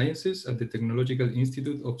Environmental Sciences at the Technological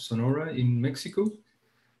Institute of Sonora in Mexico.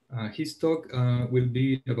 His talk will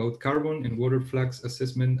be about carbon and water flux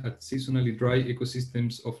assessment at seasonally dry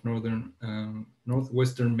ecosystems of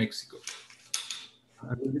northwestern Mexico.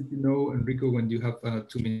 I will let you know, Enrico, when you have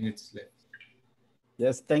 2 minutes left.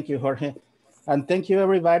 Yes, thank you, Jorge. And thank you,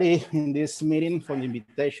 everybody, in this meeting for the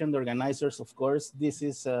invitation, the organizers, of course. This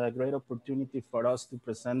is a great opportunity for us to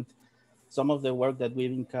present some of the work that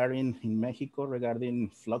we've been carrying in Mexico regarding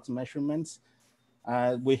flux measurements.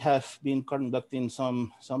 We have been conducting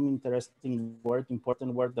some interesting work,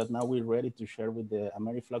 important work that now we're ready to share with the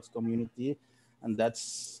AmeriFlux community. And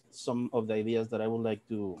that's some of the ideas that I would like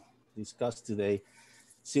to discuss today.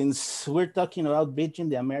 Since we're talking about bridging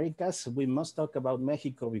the Americas, we must talk about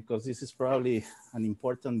Mexico, because this is probably an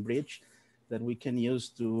important bridge that we can use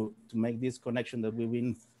to make this connection that we've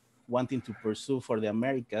been wanting to pursue for the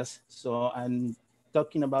Americas. So I'm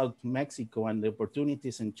talking about Mexico and the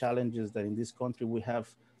opportunities and challenges that in this country we have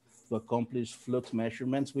to accomplish flux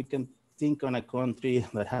measurements. We can think on a country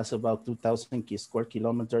that has about 2,000 square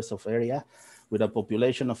kilometers of area with a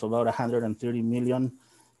population of about 130 million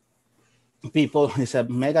people. It's a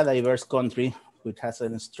mega diverse country which has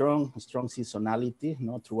a strong seasonality,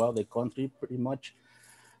 throughout the country pretty much.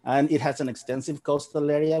 And it has an extensive coastal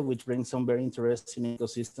area, which brings some very interesting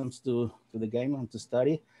ecosystems to the game and to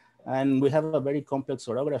study. And we have a very complex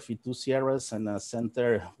orography, 2 sierras and a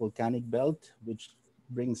center volcanic belt, which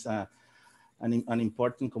brings an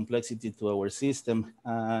important complexity to our system.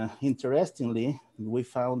 Interestingly, we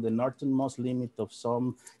found the northernmost limit of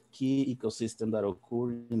some key ecosystems that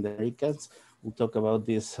occur in the Americas. We'll talk about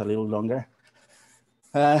this a little longer.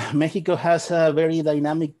 Mexico has very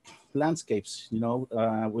dynamic landscapes. You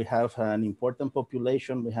know, we have an important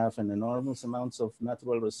population. We have an enormous amounts of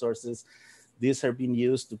natural resources. These are being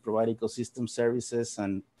used to provide ecosystem services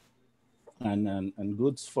and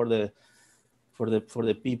goods for the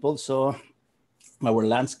people. So our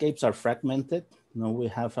landscapes are fragmented. You know, we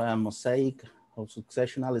have a mosaic of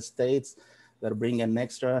successional states that bring an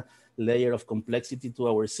extra layer of complexity to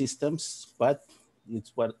our systems, but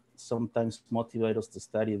it's what sometimes motivates us to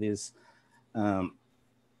study this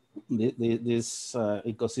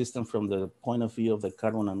ecosystem from the point of view of the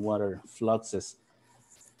carbon and water fluxes.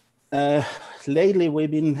 Lately,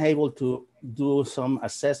 we've been able to do some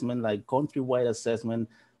assessment, like countrywide assessment,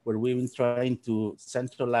 where we've been trying to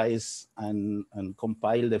centralize and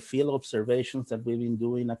compile the field observations that we've been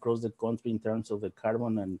doing across the country in terms of the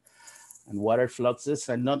carbon and water fluxes,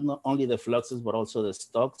 and not only the fluxes, but also the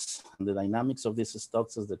stocks and the dynamics of these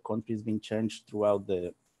stocks as the country is being changed throughout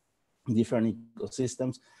the different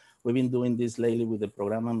ecosystems. We've been doing this lately with the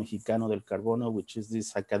Programa Mexicano del Carbono, which is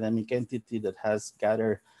this academic entity that has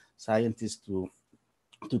gathered scientists to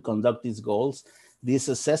conduct these goals. This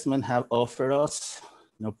assessment have offered us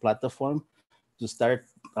platform to start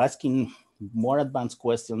asking more advanced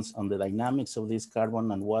questions on the dynamics of these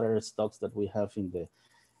carbon and water stocks that we have in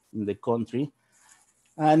the country.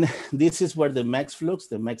 And this is where the AmeriFlux,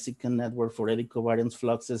 the Mexican Network for Eddy Covariance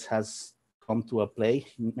Fluxes, has come to a play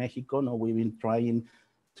in Mexico. Now we've been trying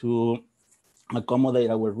to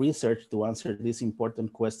accommodate our research to answer these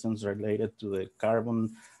important questions related to the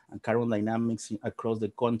carbon and carbon dynamics across the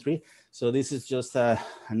country. So this is just an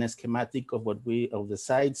schematic of the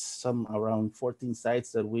sites, some around 14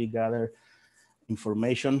 sites that we gather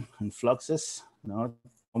information and fluxes.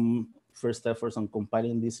 First efforts on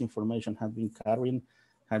compiling this information have been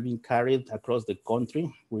carried across the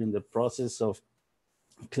country. We're in the process of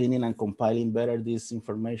cleaning and compiling better this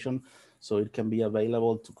information so it can be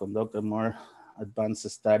available to conduct a more advanced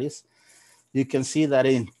studies. You can see that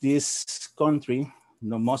in this country,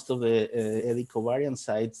 most of the eddy covariance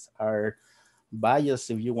sites are biased,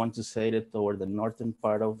 if you want to say it, toward the northern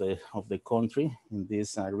part of the country, in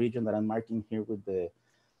this region that I'm marking here with the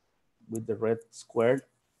red square.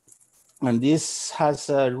 And this has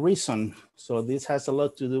a reason. So this has a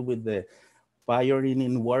lot to do with the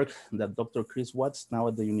pioneering work that Dr. Chris Watts, now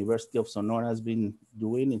at the University of Sonora, has been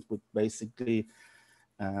doing. It would basically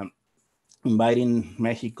inviting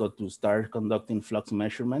Mexico to start conducting flux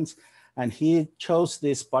measurements. And he chose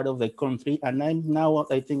this part of the country. And I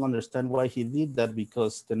think understand why he did that,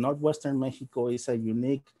 because the northwestern Mexico is a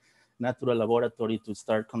unique natural laboratory to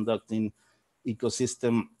start conducting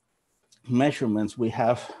ecosystem measurements. We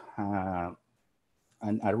have a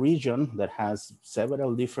region that has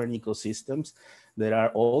several different ecosystems that are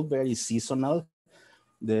all very seasonal.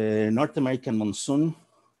 The North American monsoon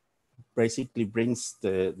basically brings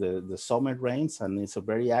the summer rains, and it's a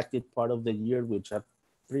very active part of the year, which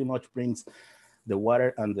pretty much brings the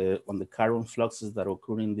water and the carbon fluxes that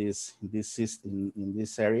occur in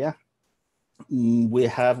this area. We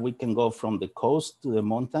can go from the coast to the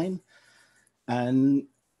mountain, and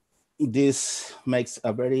this makes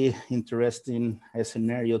a very interesting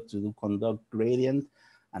scenario to conduct gradient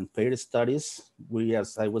and pair studies.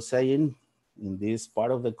 As I was saying, in this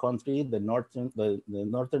part of the country, the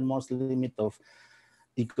northernmost limit of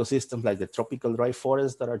ecosystems like the tropical dry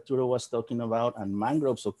forest that Arturo was talking about, and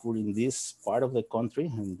mangroves occur in this part of the country,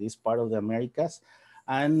 in this part of the Americas.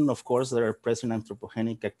 And of course, there are present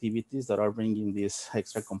anthropogenic activities that are bringing this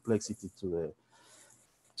extra complexity to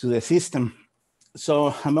the system.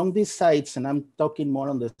 So among these sites, and I'm talking more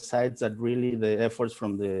on the sites that really the efforts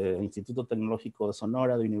from the Instituto Tecnológico de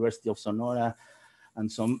Sonora, the University of Sonora,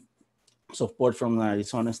 and some support from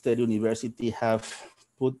Arizona State University have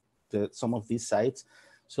put some of these sites.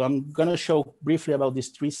 So I'm going to show briefly about these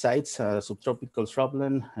 3 sites, subtropical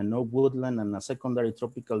shrubland, an oak woodland, and a secondary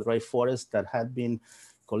tropical dry forest that had been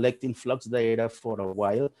collecting flux data for a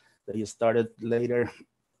while. They started later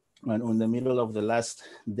in the middle of the last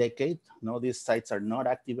decade. Now these sites are not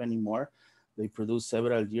active anymore. They produce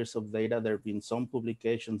several years of data. There have been some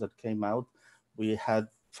publications that came out. We had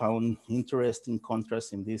found interesting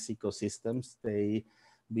contrasts in these ecosystems. They've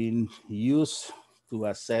been used to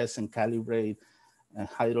assess and calibrate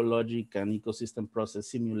hydrologic and ecosystem process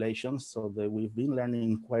simulations. So that we've been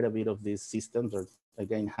learning quite a bit of these systems, are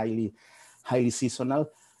again highly seasonal.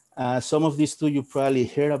 Some of these two you probably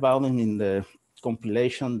heard about them in the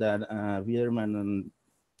compilation that Wiederman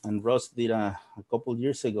and Ross did a couple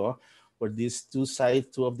years ago, where these two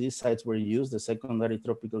of these sites were used, the secondary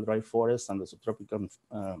tropical dry forest and the subtropical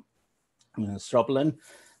shrubland.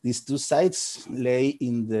 These two sites lay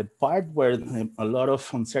in the part where a lot of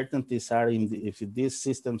uncertainties are if these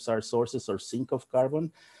systems are sources or sink of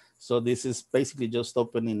carbon. So this is basically just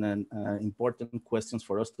opening an important questions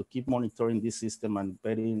for us to keep monitoring this system and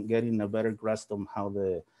getting a better grasp on how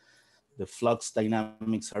the flux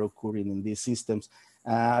dynamics are occurring in these systems.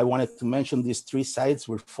 I wanted to mention these three sites.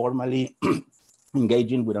 We're formally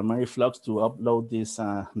engaging with AmeriFlux to upload this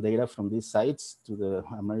data from these sites to the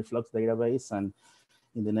AmeriFlux database. And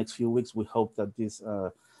in the next few weeks, we hope that this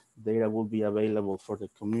data will be available for the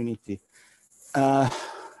community. A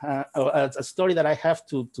story that I have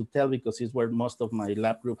to tell, because it's where most of my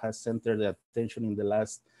lab group has centered their attention in the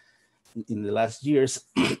last years,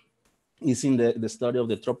 is in the study of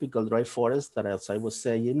the tropical dry forest that, as I was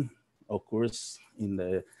saying, occurs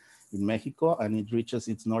in Mexico, and it reaches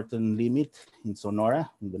its northern limit in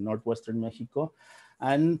Sonora, in the northwestern Mexico.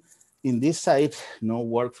 And in this site,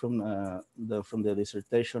 work from the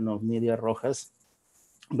dissertation of Nidia Rojas.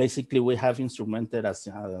 Basically, we have instrumented as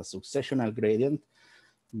a successional gradient,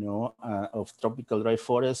 of tropical dry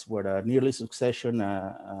forests, where an early succession,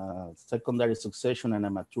 secondary succession, and a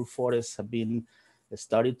mature forest have been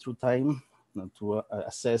studied through time to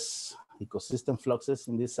assess ecosystem fluxes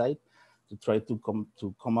in this site, to try to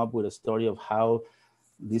come up with a story of how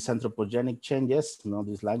these anthropogenic changes,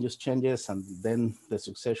 these land use changes, and then the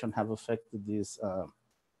succession have affected these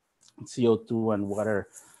CO2 and water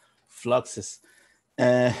fluxes.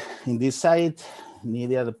 In this site,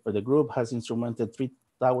 Nidia, the group, has instrumented 3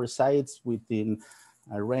 tower sites within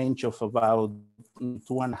a range of about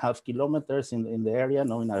 2.5 kilometers in the area,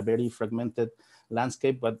 in a very fragmented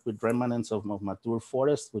landscape, but with remnants of mature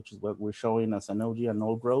forest, which is what we're showing as an OG and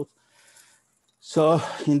old growth. So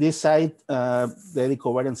in this site, the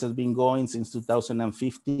covariance has been going since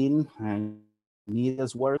 2015, and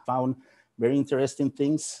Nidia's work found very interesting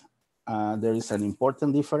things. There is an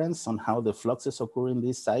important difference on how the fluxes occur in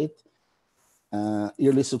this site.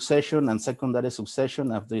 Early succession and secondary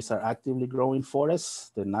succession, if these are actively growing forests,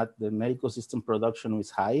 the net ecosystem production is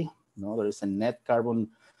high. There is a net carbon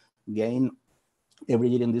gain every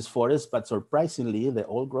year in this forest, but surprisingly, the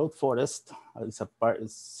old growth forest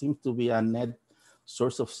seems to be a net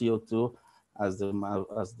source of CO2 as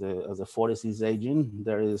the forest is aging.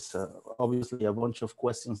 There is obviously a bunch of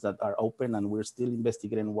questions that are open, and we're still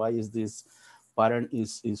investigating why is this pattern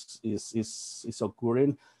is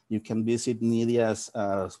occurring. You can visit Nidia's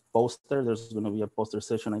poster. There's going to be a poster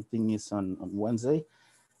session, I think it's on Wednesday,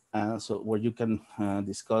 so where you can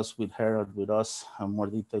discuss with her or with us more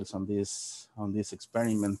details on this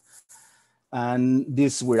experiment. And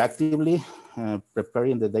this, we're actively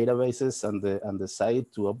preparing the databases and the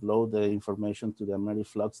site to upload the information to the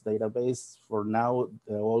AmeriFlux database. For now,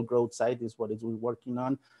 the old growth site is what we're working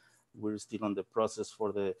on. We're still on the process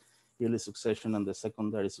for the early succession and the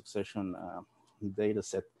secondary succession data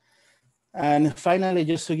set. And finally,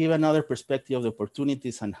 just to give another perspective of the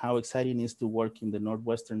opportunities and how exciting it is to work in the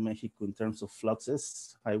northwestern Mexico in terms of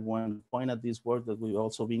fluxes, I want to point at this work that we've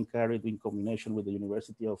also been carried in combination with the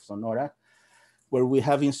University of Sonora, where we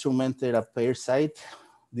have instrumented a pair site.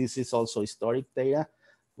 This is also historic data,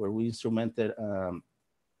 where we instrumented 2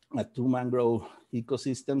 mangrove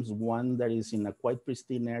ecosystems, one that is in a quite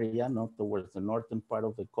pristine area, not towards the northern part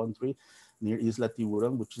of the country, near Isla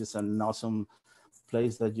Tiburon, which is an awesome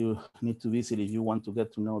place that you need to visit if you want to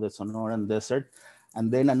get to know the Sonoran Desert. And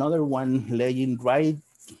then another one laying right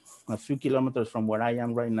a few kilometers from where I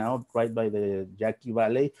am right now, right by the Yaqui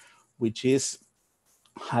Valley, which is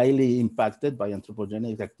highly impacted by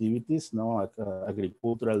anthropogenic activities.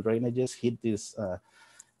 Agricultural drainages hit these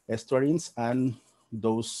estuaries, and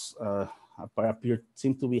those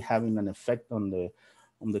seem to be having an effect on the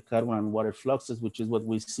carbon and water fluxes, which is what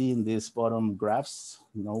we see in these bottom graphs.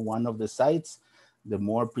 One of the sites, the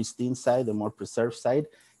more pristine side, the more preserved side,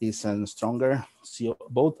 is a stronger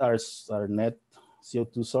both are net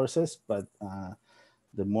CO2 sources, but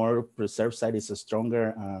the more preserved side is a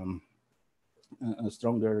stronger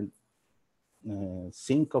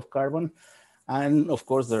sink of carbon. And of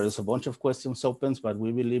course, there is a bunch of questions open, but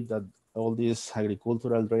we believe that all these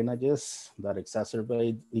agricultural drainages that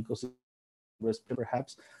exacerbate ecosystem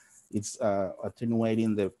perhaps, it's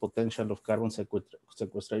attenuating the potential of carbon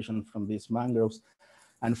sequestration from these mangroves.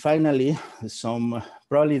 And finally,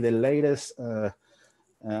 probably the latest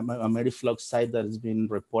AmeriFlux site that has been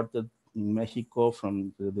reported in Mexico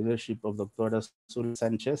from the leadership of Dr. Arturo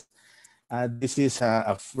Sanchez. This is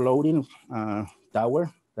a floating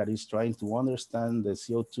tower that is trying to understand the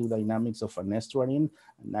CO2 dynamics of an estuarine,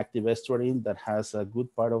 an active estuarine that has a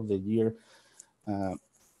good part of the year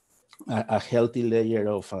a healthy layer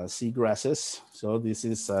of seagrasses. So this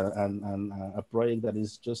is a project that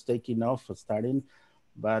is just taking off, starting,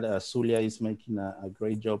 but Zulia is making a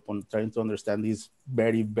great job on trying to understand this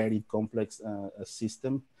very, very complex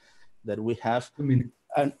system that we have.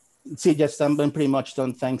 And see, just I'm pretty much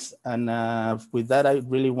done, thanks. And with that, I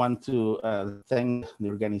really want to thank the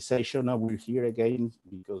organization. We're here again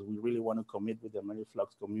because we really want to commit with the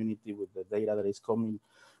AmeriFlux community with the data that is coming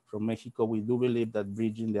from Mexico. We do believe that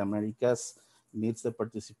Bridging the Americas needs the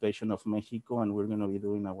participation of Mexico, and we're going to be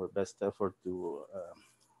doing our best effort to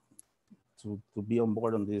be on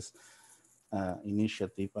board on this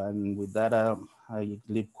initiative. And with that, I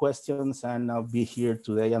leave questions, and I'll be here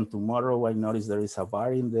today and tomorrow. I noticed there is a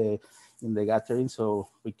bar in the gathering, so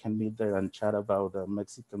we can meet there and chat about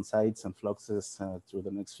Mexican sites and fluxes through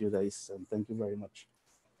the next few days. And thank you very much.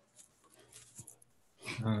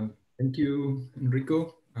 Thank you,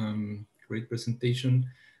 Enrico. Great presentation.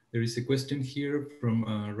 There is a question here from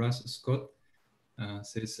Russ Scott.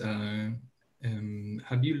 Says,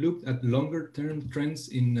 have you looked at longer-term trends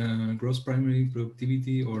in gross primary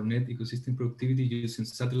productivity or net ecosystem productivity using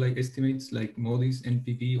satellite estimates like MODIS,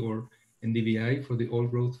 NPV, or NDVI for the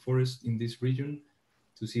old-growth forest in this region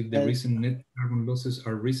to see if the recent net carbon losses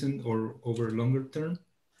are recent or over longer term?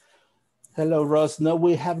 Hello, Ross. No,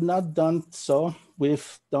 we have not done so.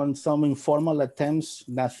 We've done some informal attempts,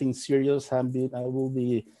 nothing serious. I will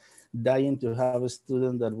be dying to have a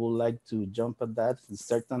student that would like to jump at that. It's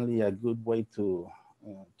certainly a good way to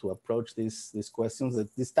approach these questions.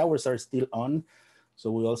 These towers are still on,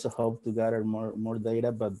 so we also hope to gather more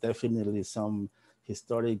data, but definitely some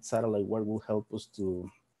historic satellite work will help us to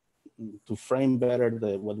frame better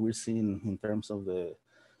what we're seeing in terms of the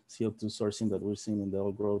CO2 sourcing that we're seeing in the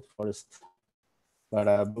old growth forest. But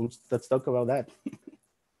let's talk about that.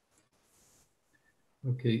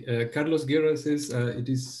 Okay, Carlos Guerra says it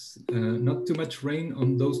is not too much rain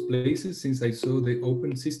on those places since I saw the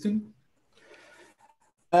open system.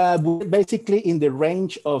 Basically in the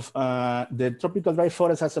range of the tropical dry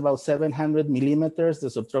forest has about 700 millimeters, the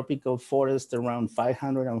subtropical forest around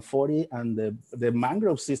 540, and the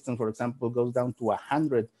mangrove system, for example, goes down to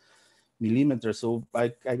 100 millimeters. So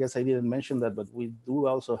I guess I didn't mention that, but we do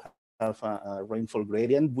also have a rainfall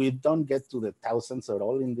gradient. We don't get to the thousands at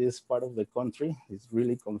all in this part of the country. It's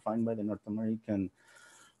really confined by the North American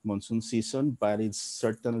monsoon season, but it's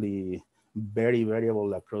certainly very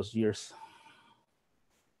variable across years.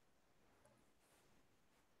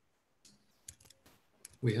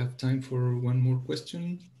 We have time for one more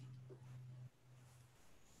question.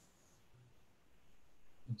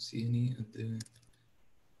 Don't see any at the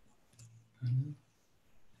panel.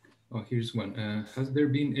 Oh, here's one. Has there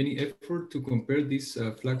been any effort to compare these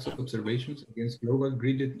flux observations against global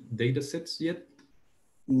gridded data sets yet?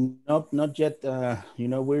 Nope, not yet. You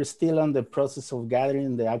know, we're still on the process of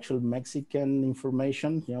gathering the actual Mexican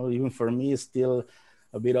information. You know, even for me, it's still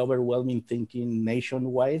a bit overwhelming thinking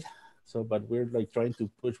nationwide. So, but we're like trying to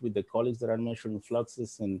push with the colleagues that are measuring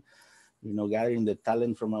fluxes and, you know, gathering the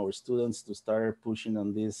talent from our students to start pushing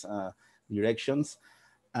on these directions.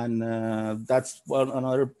 And that's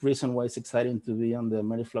another reason why it's exciting to be on the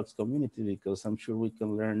AmeriFlux community, because I'm sure we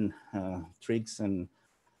can learn tricks and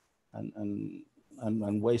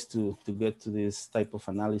ways to get to this type of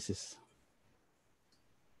analysis.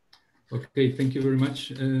 Okay, thank you very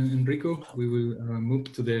much, Enrico. We will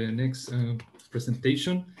move to the next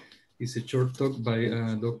presentation. It's a short talk by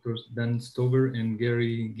Drs. Dan Stover and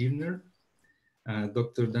Gary Geernaert.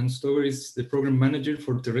 Dr. Dan Stover is the Program Manager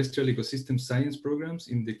for Terrestrial Ecosystem Science Programs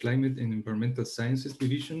in the Climate and Environmental Sciences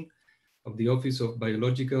Division of the Office of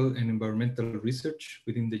Biological and Environmental Research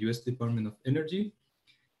within the U.S. Department of Energy.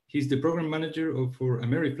 He's the Program Manager for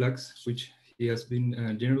AmeriFlux, which he has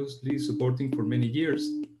been generously supporting for many years.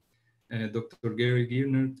 Dr. Gary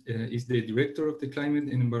Geernaert is the Director of the Climate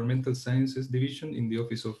and Environmental Sciences Division in the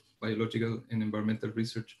Office of Biological and Environmental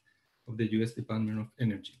Research of the U.S. Department of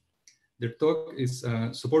Energy. Their talk is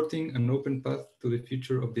supporting an open path to the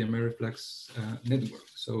future of the AmeriFlux network.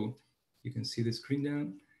 So you can see the screen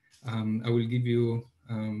down. I will give you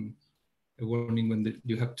a warning when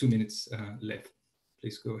you have 2 minutes left.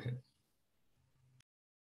 Please go ahead.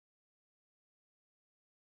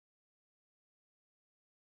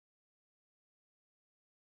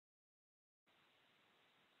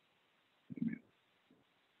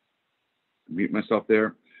 Mute myself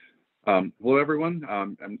there. Hello, everyone.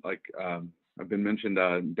 I've been mentioned,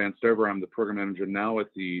 Dan Stover. I'm the program manager now at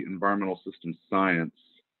the Environmental Systems Science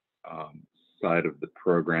side of the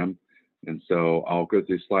program. And so I'll go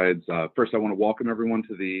through slides. First, I want to welcome everyone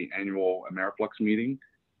to the annual AmeriFlux meeting.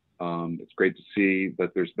 It's great to see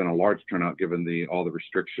that there's been a large turnout given all the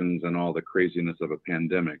restrictions and all the craziness of a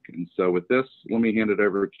pandemic. And so with this, let me hand it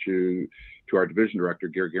over to our division director,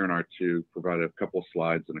 Geernaert, to provide a couple of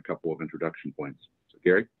slides and a couple of introduction points. So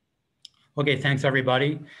Gary. Okay, thanks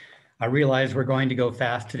everybody. I realize we're going to go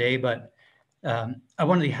fast today, but I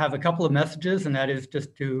wanted to have a couple of messages, and that is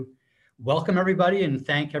just to welcome everybody and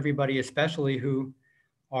thank everybody, especially who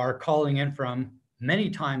are calling in from many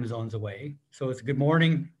time zones away. So it's good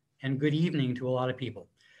morning and good evening to a lot of people.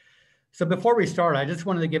 So before we start, I just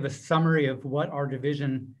wanted to give a summary of what our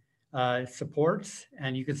division supports.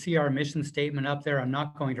 And you can see our mission statement up there. I'm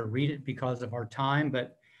not going to read it because of our time,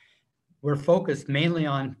 but we're focused mainly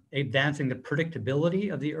on advancing the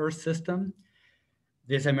predictability of the Earth system.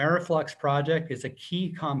 This AmeriFlux project is a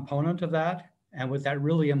key component of that. And what that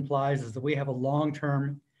really implies is that we have a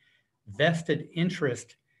long-term vested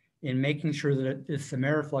interest in making sure that this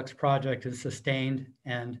AmeriFlux project is sustained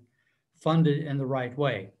and funded in the right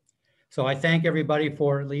way. So I thank everybody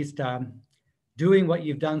for at least doing what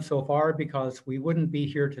you've done so far, because we wouldn't be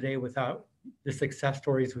here today without the success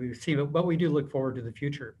stories we've seen, but we do look forward to the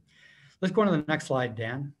future. Let's go on to the next slide,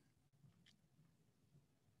 Dan.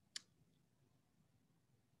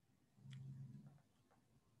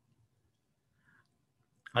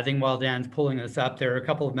 I think while Dan's pulling this up, there are a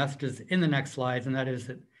couple of messages in the next slides, and that is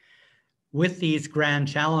that with these grand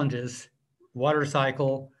challenges, water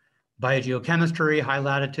cycle, biogeochemistry, high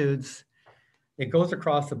latitudes, it goes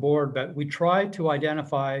across the board, but we try to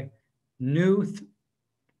identify new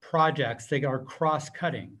projects that are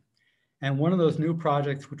cross-cutting. And one of those new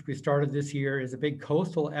projects, which we started this year, is a big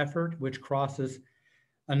coastal effort, which crosses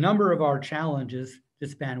a number of our challenges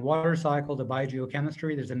that span water cycle to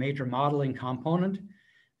biogeochemistry. There's a major modeling component.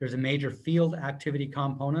 There's a major field activity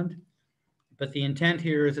component. But the intent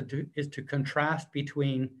here is to contrast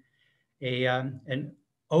between an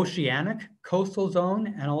oceanic coastal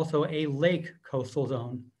zone and also a lake coastal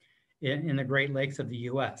zone in the Great Lakes of the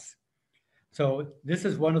US. So this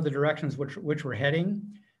is one of the directions which we're heading.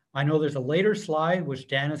 I know there's a later slide, which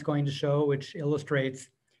Dan is going to show, which illustrates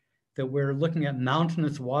that we're looking at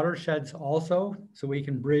mountainous watersheds also, so we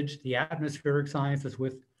can bridge the atmospheric sciences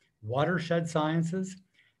with watershed sciences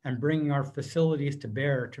and bringing our facilities to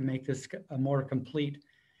bear to make this a more complete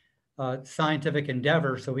scientific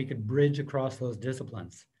endeavor so we could bridge across those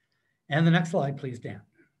disciplines. And the next slide, please, Dan.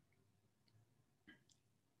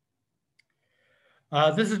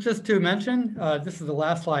 This is just to mention, this is the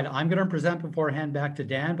last slide I'm going to present before I hand back to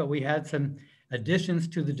Dan, but we had some additions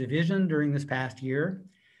to the division during this past year.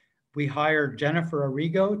 We hired Jennifer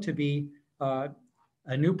Arrigo to be a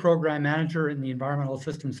new program manager in the Environmental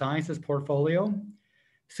System Sciences portfolio.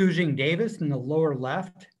 Sujing Davis in the lower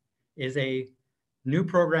left is a new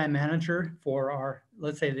program manager for our,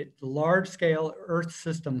 let's say, the large-scale Earth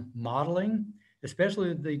system modeling,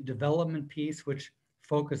 especially the development piece, which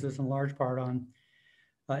focuses in large part on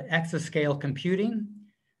exascale computing.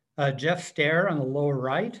 Jeff Stair on the lower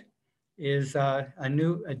right is a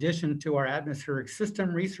new addition to our atmospheric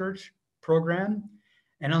system research program.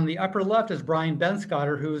 And on the upper left is Brian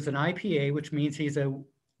Benscotter, who is an IPA, which means he's a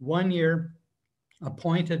one-year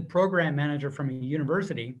appointed program manager from a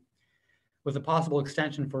university with a possible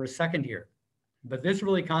extension for a second year. But this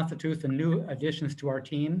really constitutes the new additions to our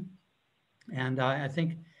team. And I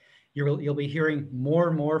think you'll be hearing more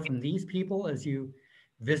and more from these people as you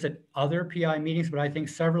visit other PI meetings, but I think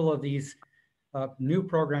several of these new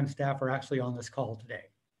program staff are actually on this call today.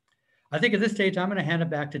 I think at this stage, I'm gonna hand it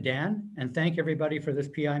back to Dan and thank everybody for this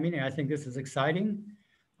PI meeting. I think this is exciting.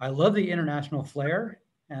 I love the international flair,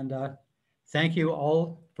 and thank you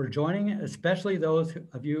all for joining, especially those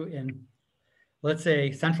of you in, let's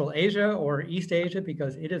say, Central Asia or East Asia,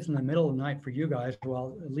 because it is in the middle of the night for you guys,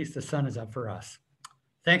 while at least the sun is up for us.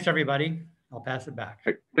 Thanks, everybody. I'll pass it back.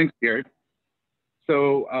 Thanks, Gary.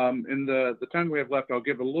 So in the time we have left, I'll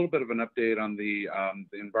give a little bit of an update on the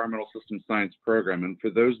Environmental Systems Science program. And for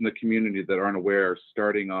those in the community that aren't aware,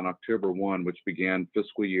 starting on October 1, which began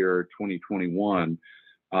fiscal year 2021,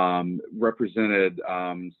 represented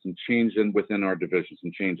some change within our division,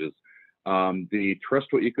 some changes. The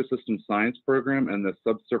Terrestrial Ecosystem Science program and the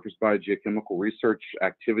subsurface biogeochemical research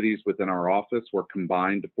activities within our office were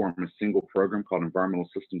combined to form a single program called Environmental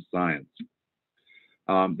Systems Science.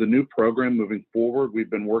 The new program moving forward, we've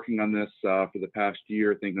been working on this for the past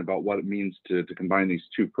year, thinking about what it means to combine these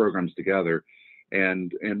two programs together.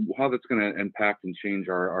 and how that's going to impact and change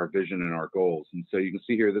our vision and our goals. And so you can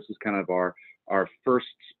see here, this is kind of our first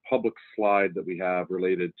public slide that we have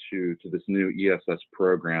related to this new ESS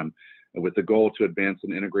program, with the goal to advance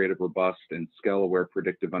an integrated, robust, and scale-aware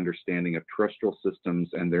predictive understanding of terrestrial systems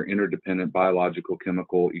and their interdependent biological,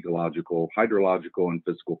 chemical, ecological, hydrological, and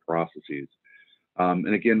physical processes.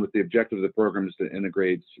 And again, with the objective of the program is to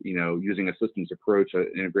integrate, using a systems approach,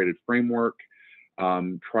 an integrated framework,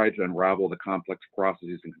 try to unravel the complex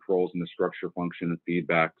processes and controls in the structure, function, and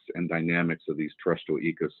feedbacks and dynamics of these terrestrial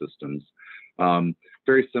ecosystems.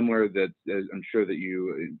 Very similar that I'm sure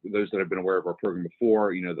that those that have been aware of our program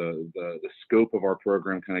before, the scope of our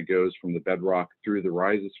program kind of goes from the bedrock through the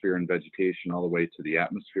rhizosphere and vegetation all the way to the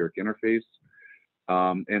atmospheric interface,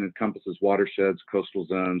 and encompasses watersheds, coastal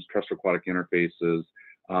zones, terrestrial aquatic interfaces,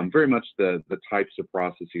 very much the types of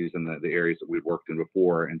processes and the areas that we've worked in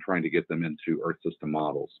before, and trying to get them into Earth system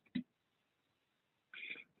models.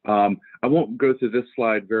 I won't go through this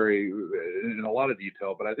slide in a lot of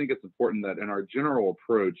detail, but I think it's important that in our general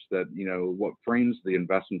approach that, what frames the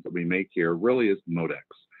investments that we make here really is MODEX.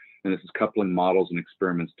 And this is coupling models and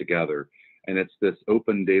experiments together. And it's this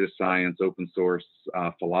open data science, open source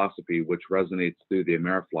philosophy, which resonates through the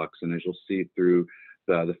AmeriFlux. And as you'll see through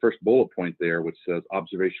the first bullet point there, which says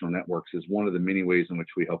observational networks, is one of the many ways in which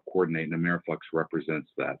we help coordinate, and AmeriFlux represents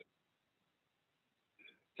that.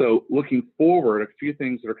 So looking forward, a few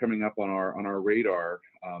things that are coming up on our radar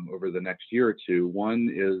over the next year or two. One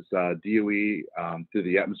is DOE through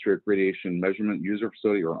the Atmospheric Radiation Measurement User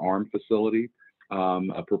Facility, or ARM facility.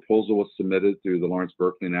 A proposal was submitted through the Lawrence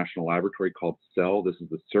Berkeley National Laboratory called CEL. This is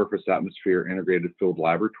the Surface Atmosphere Integrated Field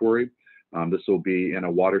Laboratory. This will be in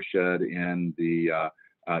a watershed in the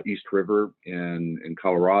East River in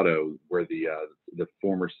Colorado, where the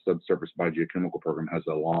former subsurface biogeochemical program has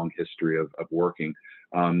a long history of working.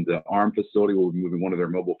 The ARM facility will be moving one of their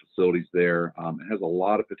mobile facilities there. It has a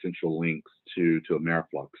lot of potential links to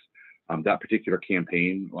AmeriFlux. That particular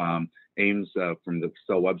campaign aims, from the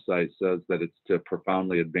CEL website, says that it's to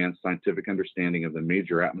profoundly advance scientific understanding of the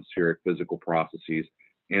major atmospheric physical processes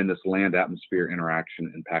and this land-atmosphere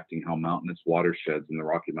interaction impacting how mountainous watersheds in the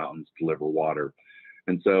Rocky Mountains deliver water.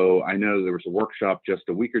 And so I know there was a workshop just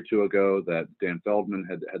a week or two ago that Dan Feldman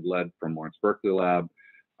had led from Lawrence Berkeley Lab.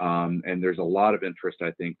 And there's a lot of interest,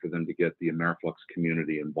 I think, for them to get the AmeriFlux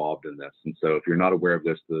community involved in this. And so if you're not aware of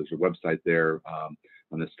this, there's a website there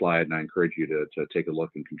on this slide, and I encourage you to take a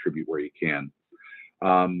look and contribute where you can.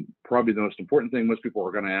 Probably the most important thing most people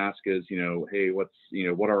are going to ask is, hey, what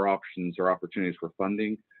are our options or opportunities for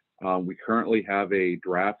funding? We currently have a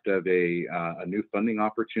draft of a new funding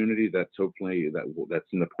opportunity that's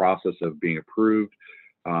that's in the process of being approved,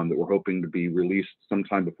 that we're hoping to be released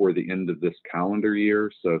sometime before the end of this calendar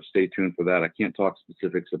year. So stay tuned for that. I can't talk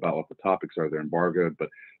specifics about what the topics are. They're embargoed, but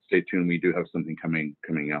stay tuned. We do have something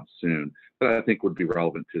coming out soon that I think would be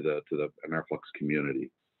relevant to the AmeriFlux community.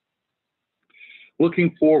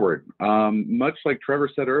 Looking forward, much like Trevor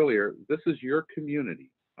said earlier, this is your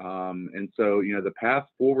community. And so, the path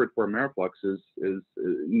forward for AmeriFlux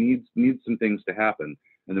needs some things to happen.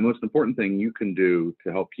 And the most important thing you can do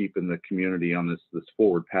to help keep in the community on this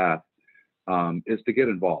forward path is to get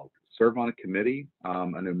involved. Serve on a committee. I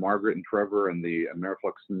know Margaret and Trevor and the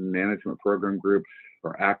AmeriFlux Management Program Group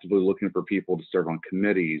are actively looking for people to serve on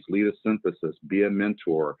committees, lead a synthesis, be a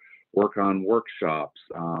mentor, work on workshops,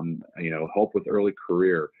 help with early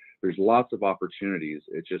career. There's lots of opportunities.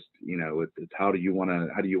 It's just, it's how do you want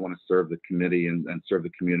to serve the committee and serve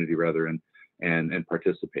the community rather, and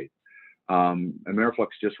participate. AmeriFlux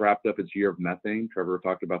just wrapped up its year of methane. Trevor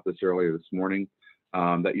talked about this earlier this morning.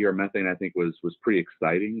 That year of methane, I think, was pretty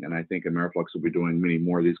exciting, and I think AmeriFlux will be doing many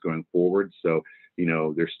more of these going forward. So,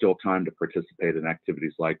 there's still time to participate in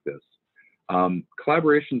activities like this.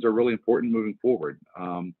 Collaborations are really important moving forward.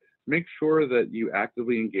 Make sure that you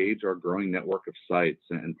actively engage our growing network of sites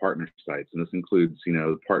and partner sites, and this includes,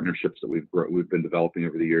 partnerships that we've been developing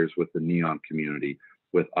over the years with the NEON community,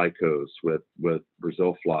 with ICOS, with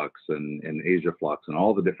Brazil Flux and Asia Flux, and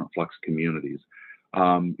all the different Flux communities.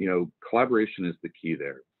 Collaboration is the key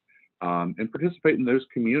there, and participate in those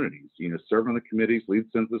communities. Serve on the committees, lead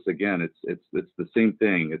synthesis. Again, it's the same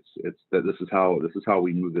thing. It's that this is how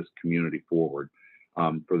we move this community forward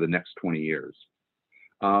for the next 20 years.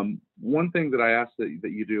 One thing that I ask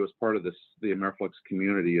that you do as part of the AmeriFlux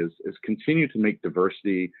community is continue to make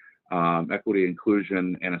diversity, equity,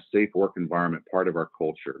 inclusion, and a safe work environment part of our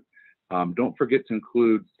culture. Don't forget to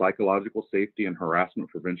include psychological safety and harassment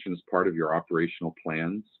prevention as part of your operational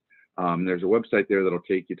plans. There's a website there that'll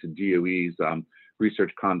take you to DOE's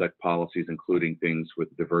research conduct policies, including things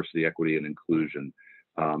with diversity, equity, and inclusion.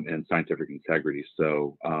 and scientific integrity.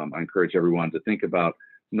 So I encourage everyone to think about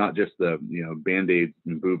not just the band-aids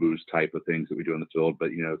and boo-boos type of things that we do in the field,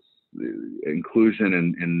 but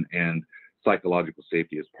inclusion and psychological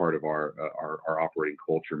safety as part of our operating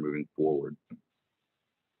culture moving forward.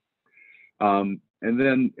 And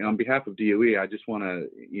then on behalf of DOE, I just want to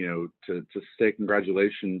say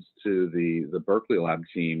congratulations to the Berkeley Lab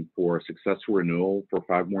team for a successful renewal for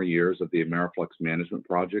 5 more years of the AmeriFlux management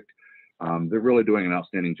project. They're really doing an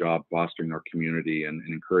outstanding job fostering our community and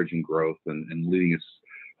encouraging growth and leading us,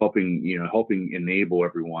 helping enable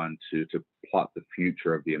everyone to plot the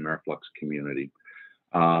future of the AmeriFlux community.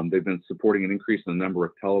 They've been supporting an increase in the number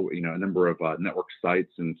of network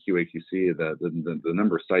sites in QA/QC. The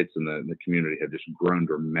number of sites in the community have just grown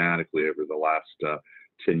dramatically over the last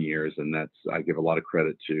 10 years, and I give a lot of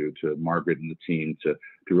credit to Margaret and the team to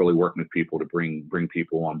really working with people to bring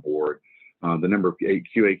people on board. The number of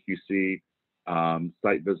QA/QC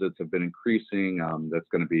site visits have been increasing. That's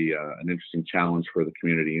going to be an interesting challenge for the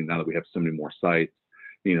community now that we have so many more sites.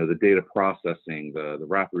 The data processing, the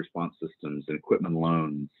rapid response systems, and equipment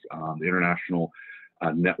loans, the international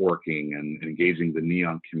networking, and engaging the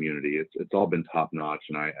NEON community. It's all been top notch,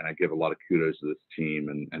 and I give a lot of kudos to this team,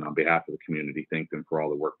 and on behalf of the community, thank them for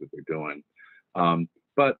all the work that they're doing.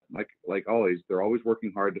 But like always, they're always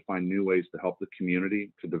working hard to find new ways to help the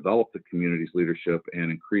community, to develop the community's leadership,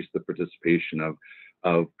 and increase the participation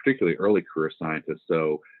of particularly early career scientists.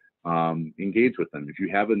 So engage with them. If you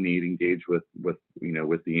have a need, engage with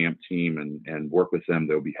the AMP team and work with them.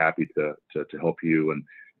 They'll be happy to help you and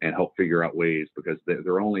help figure out ways, because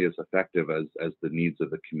they're only as effective as the needs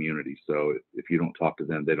of the community. So if you don't talk to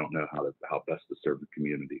them, they don't know how best to serve the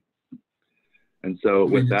community. And so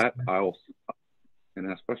with that, I'll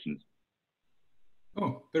ask questions.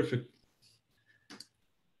 Oh, perfect.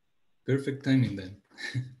 Perfect timing then.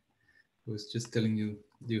 I was just telling you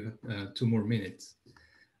have 2 more minutes.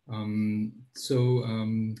 So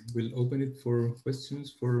we'll open it for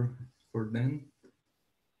questions for Dan.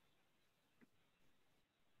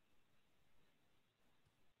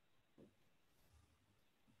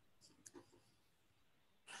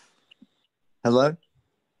 Hello?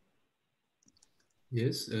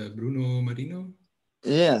 Yes, Bruno Marino?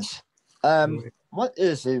 Yes. What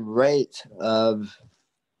is the rate of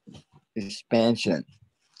expansion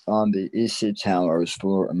on the EC towers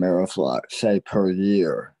for AmeriFlux, say, per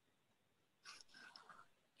year?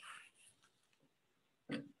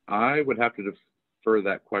 I would have to defer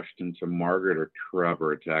that question to Margaret or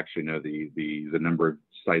Trevor to actually know the number of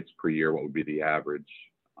sites per year. What would be the average?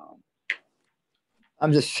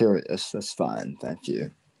 I'm just curious. That's fine. Thank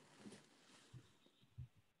you.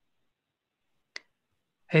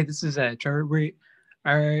 Hey, this is Trevor. We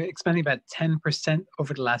are expanding about 10%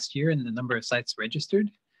 over the last year in the number of sites registered.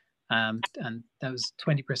 And that was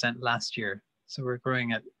 20% last year. So we're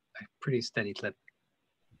growing at a pretty steady clip.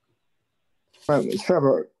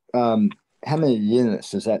 Trevor, how many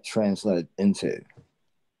units does that translate into?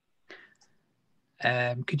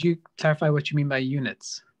 Could you clarify what you mean by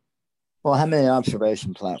units? Well, how many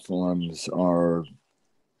observation platforms are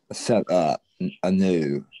set up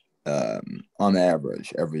anew on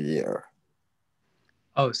average every year?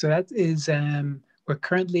 Oh, so that is, we're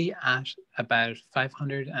currently at about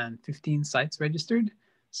 515 sites registered.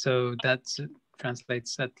 So that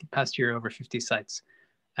translates at the past year over 50 sites.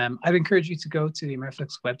 I'd encourage you to go to the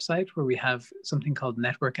AmeriFlux website, where we have something called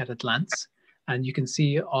Network at a Glance, and you can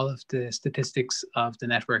see all of the statistics of the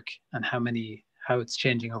network and how it's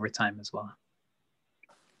changing over time as well.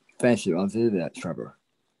 Thank you. I'll do that, Trevor.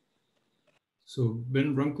 So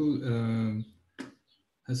Ben Runkle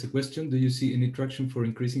has a question. Do you see any traction for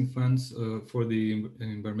increasing funds for the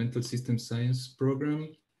Environmental System Science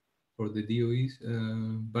program for the DOE's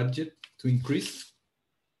budget to increase?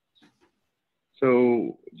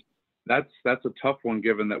 So that's a tough one,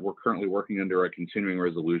 given that we're currently working under a continuing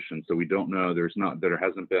resolution. So we don't know. There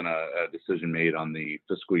hasn't been a decision made on the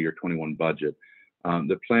fiscal year 21 budget.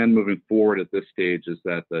 The plan moving forward at this stage is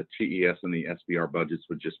that the TES and the SBR budgets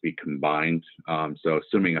would just be combined. So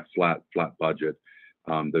assuming a flat budget,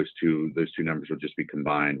 those two numbers would just be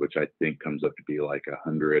combined, which I think comes up to be like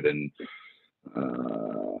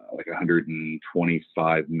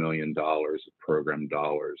 $125 million of program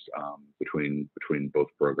dollars between both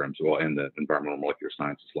programs, well, and the Environmental Molecular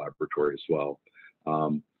Sciences Laboratory as well.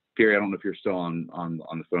 Gary, I don't know if you're still on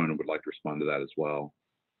the phone and would like to respond to that as well.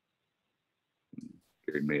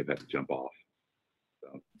 Gary may have had to jump off.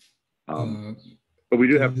 So, but we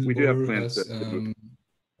do have plans.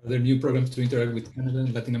 Are there new programs to interact with Canada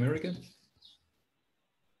and Latin America?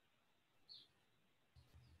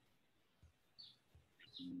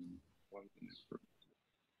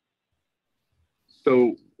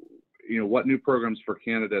 So, what new programs for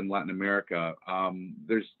Canada and Latin America?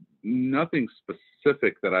 There's nothing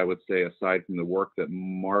specific that I would say aside from the work that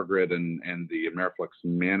Margaret and the AmeriFlux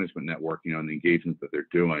Management Network, and the engagement that they're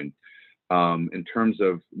doing. In terms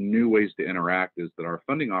of new ways to interact, is that our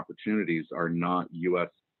funding opportunities are not U.S.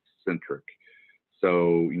 centric.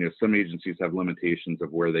 So, some agencies have limitations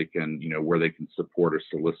of where they can, support or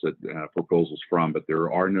solicit proposals from, but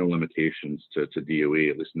there are no limitations to DOE,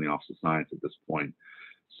 at least in the Office of Science at this point.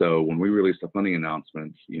 So when we released a funding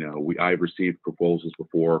announcement, I've received proposals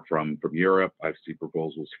before from Europe. I've seen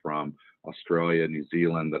proposals from Australia, New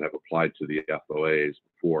Zealand that have applied to the FOAs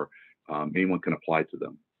before. Anyone can apply to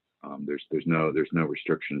them. There's no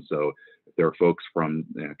restriction. So if there are folks from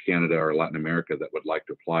Canada or Latin America that would like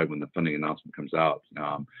to apply when the funding announcement comes out,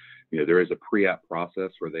 there is a pre-app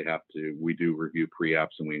process where we do review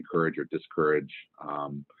pre-apps, and we encourage or discourage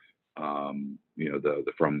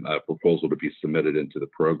from a proposal to be submitted into the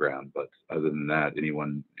program. But other than that,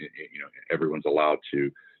 anyone, everyone's allowed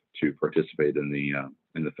to participate in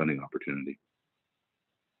the funding opportunity.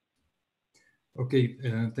 Okay,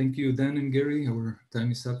 thank you, Dan and Gary. Our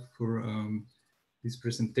time is up for this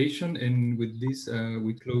presentation, and with this,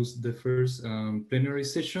 we close the first plenary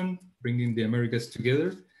session, bringing the Americas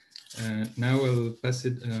together. Now I'll pass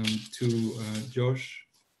it to Josh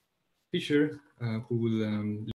Fisher, who will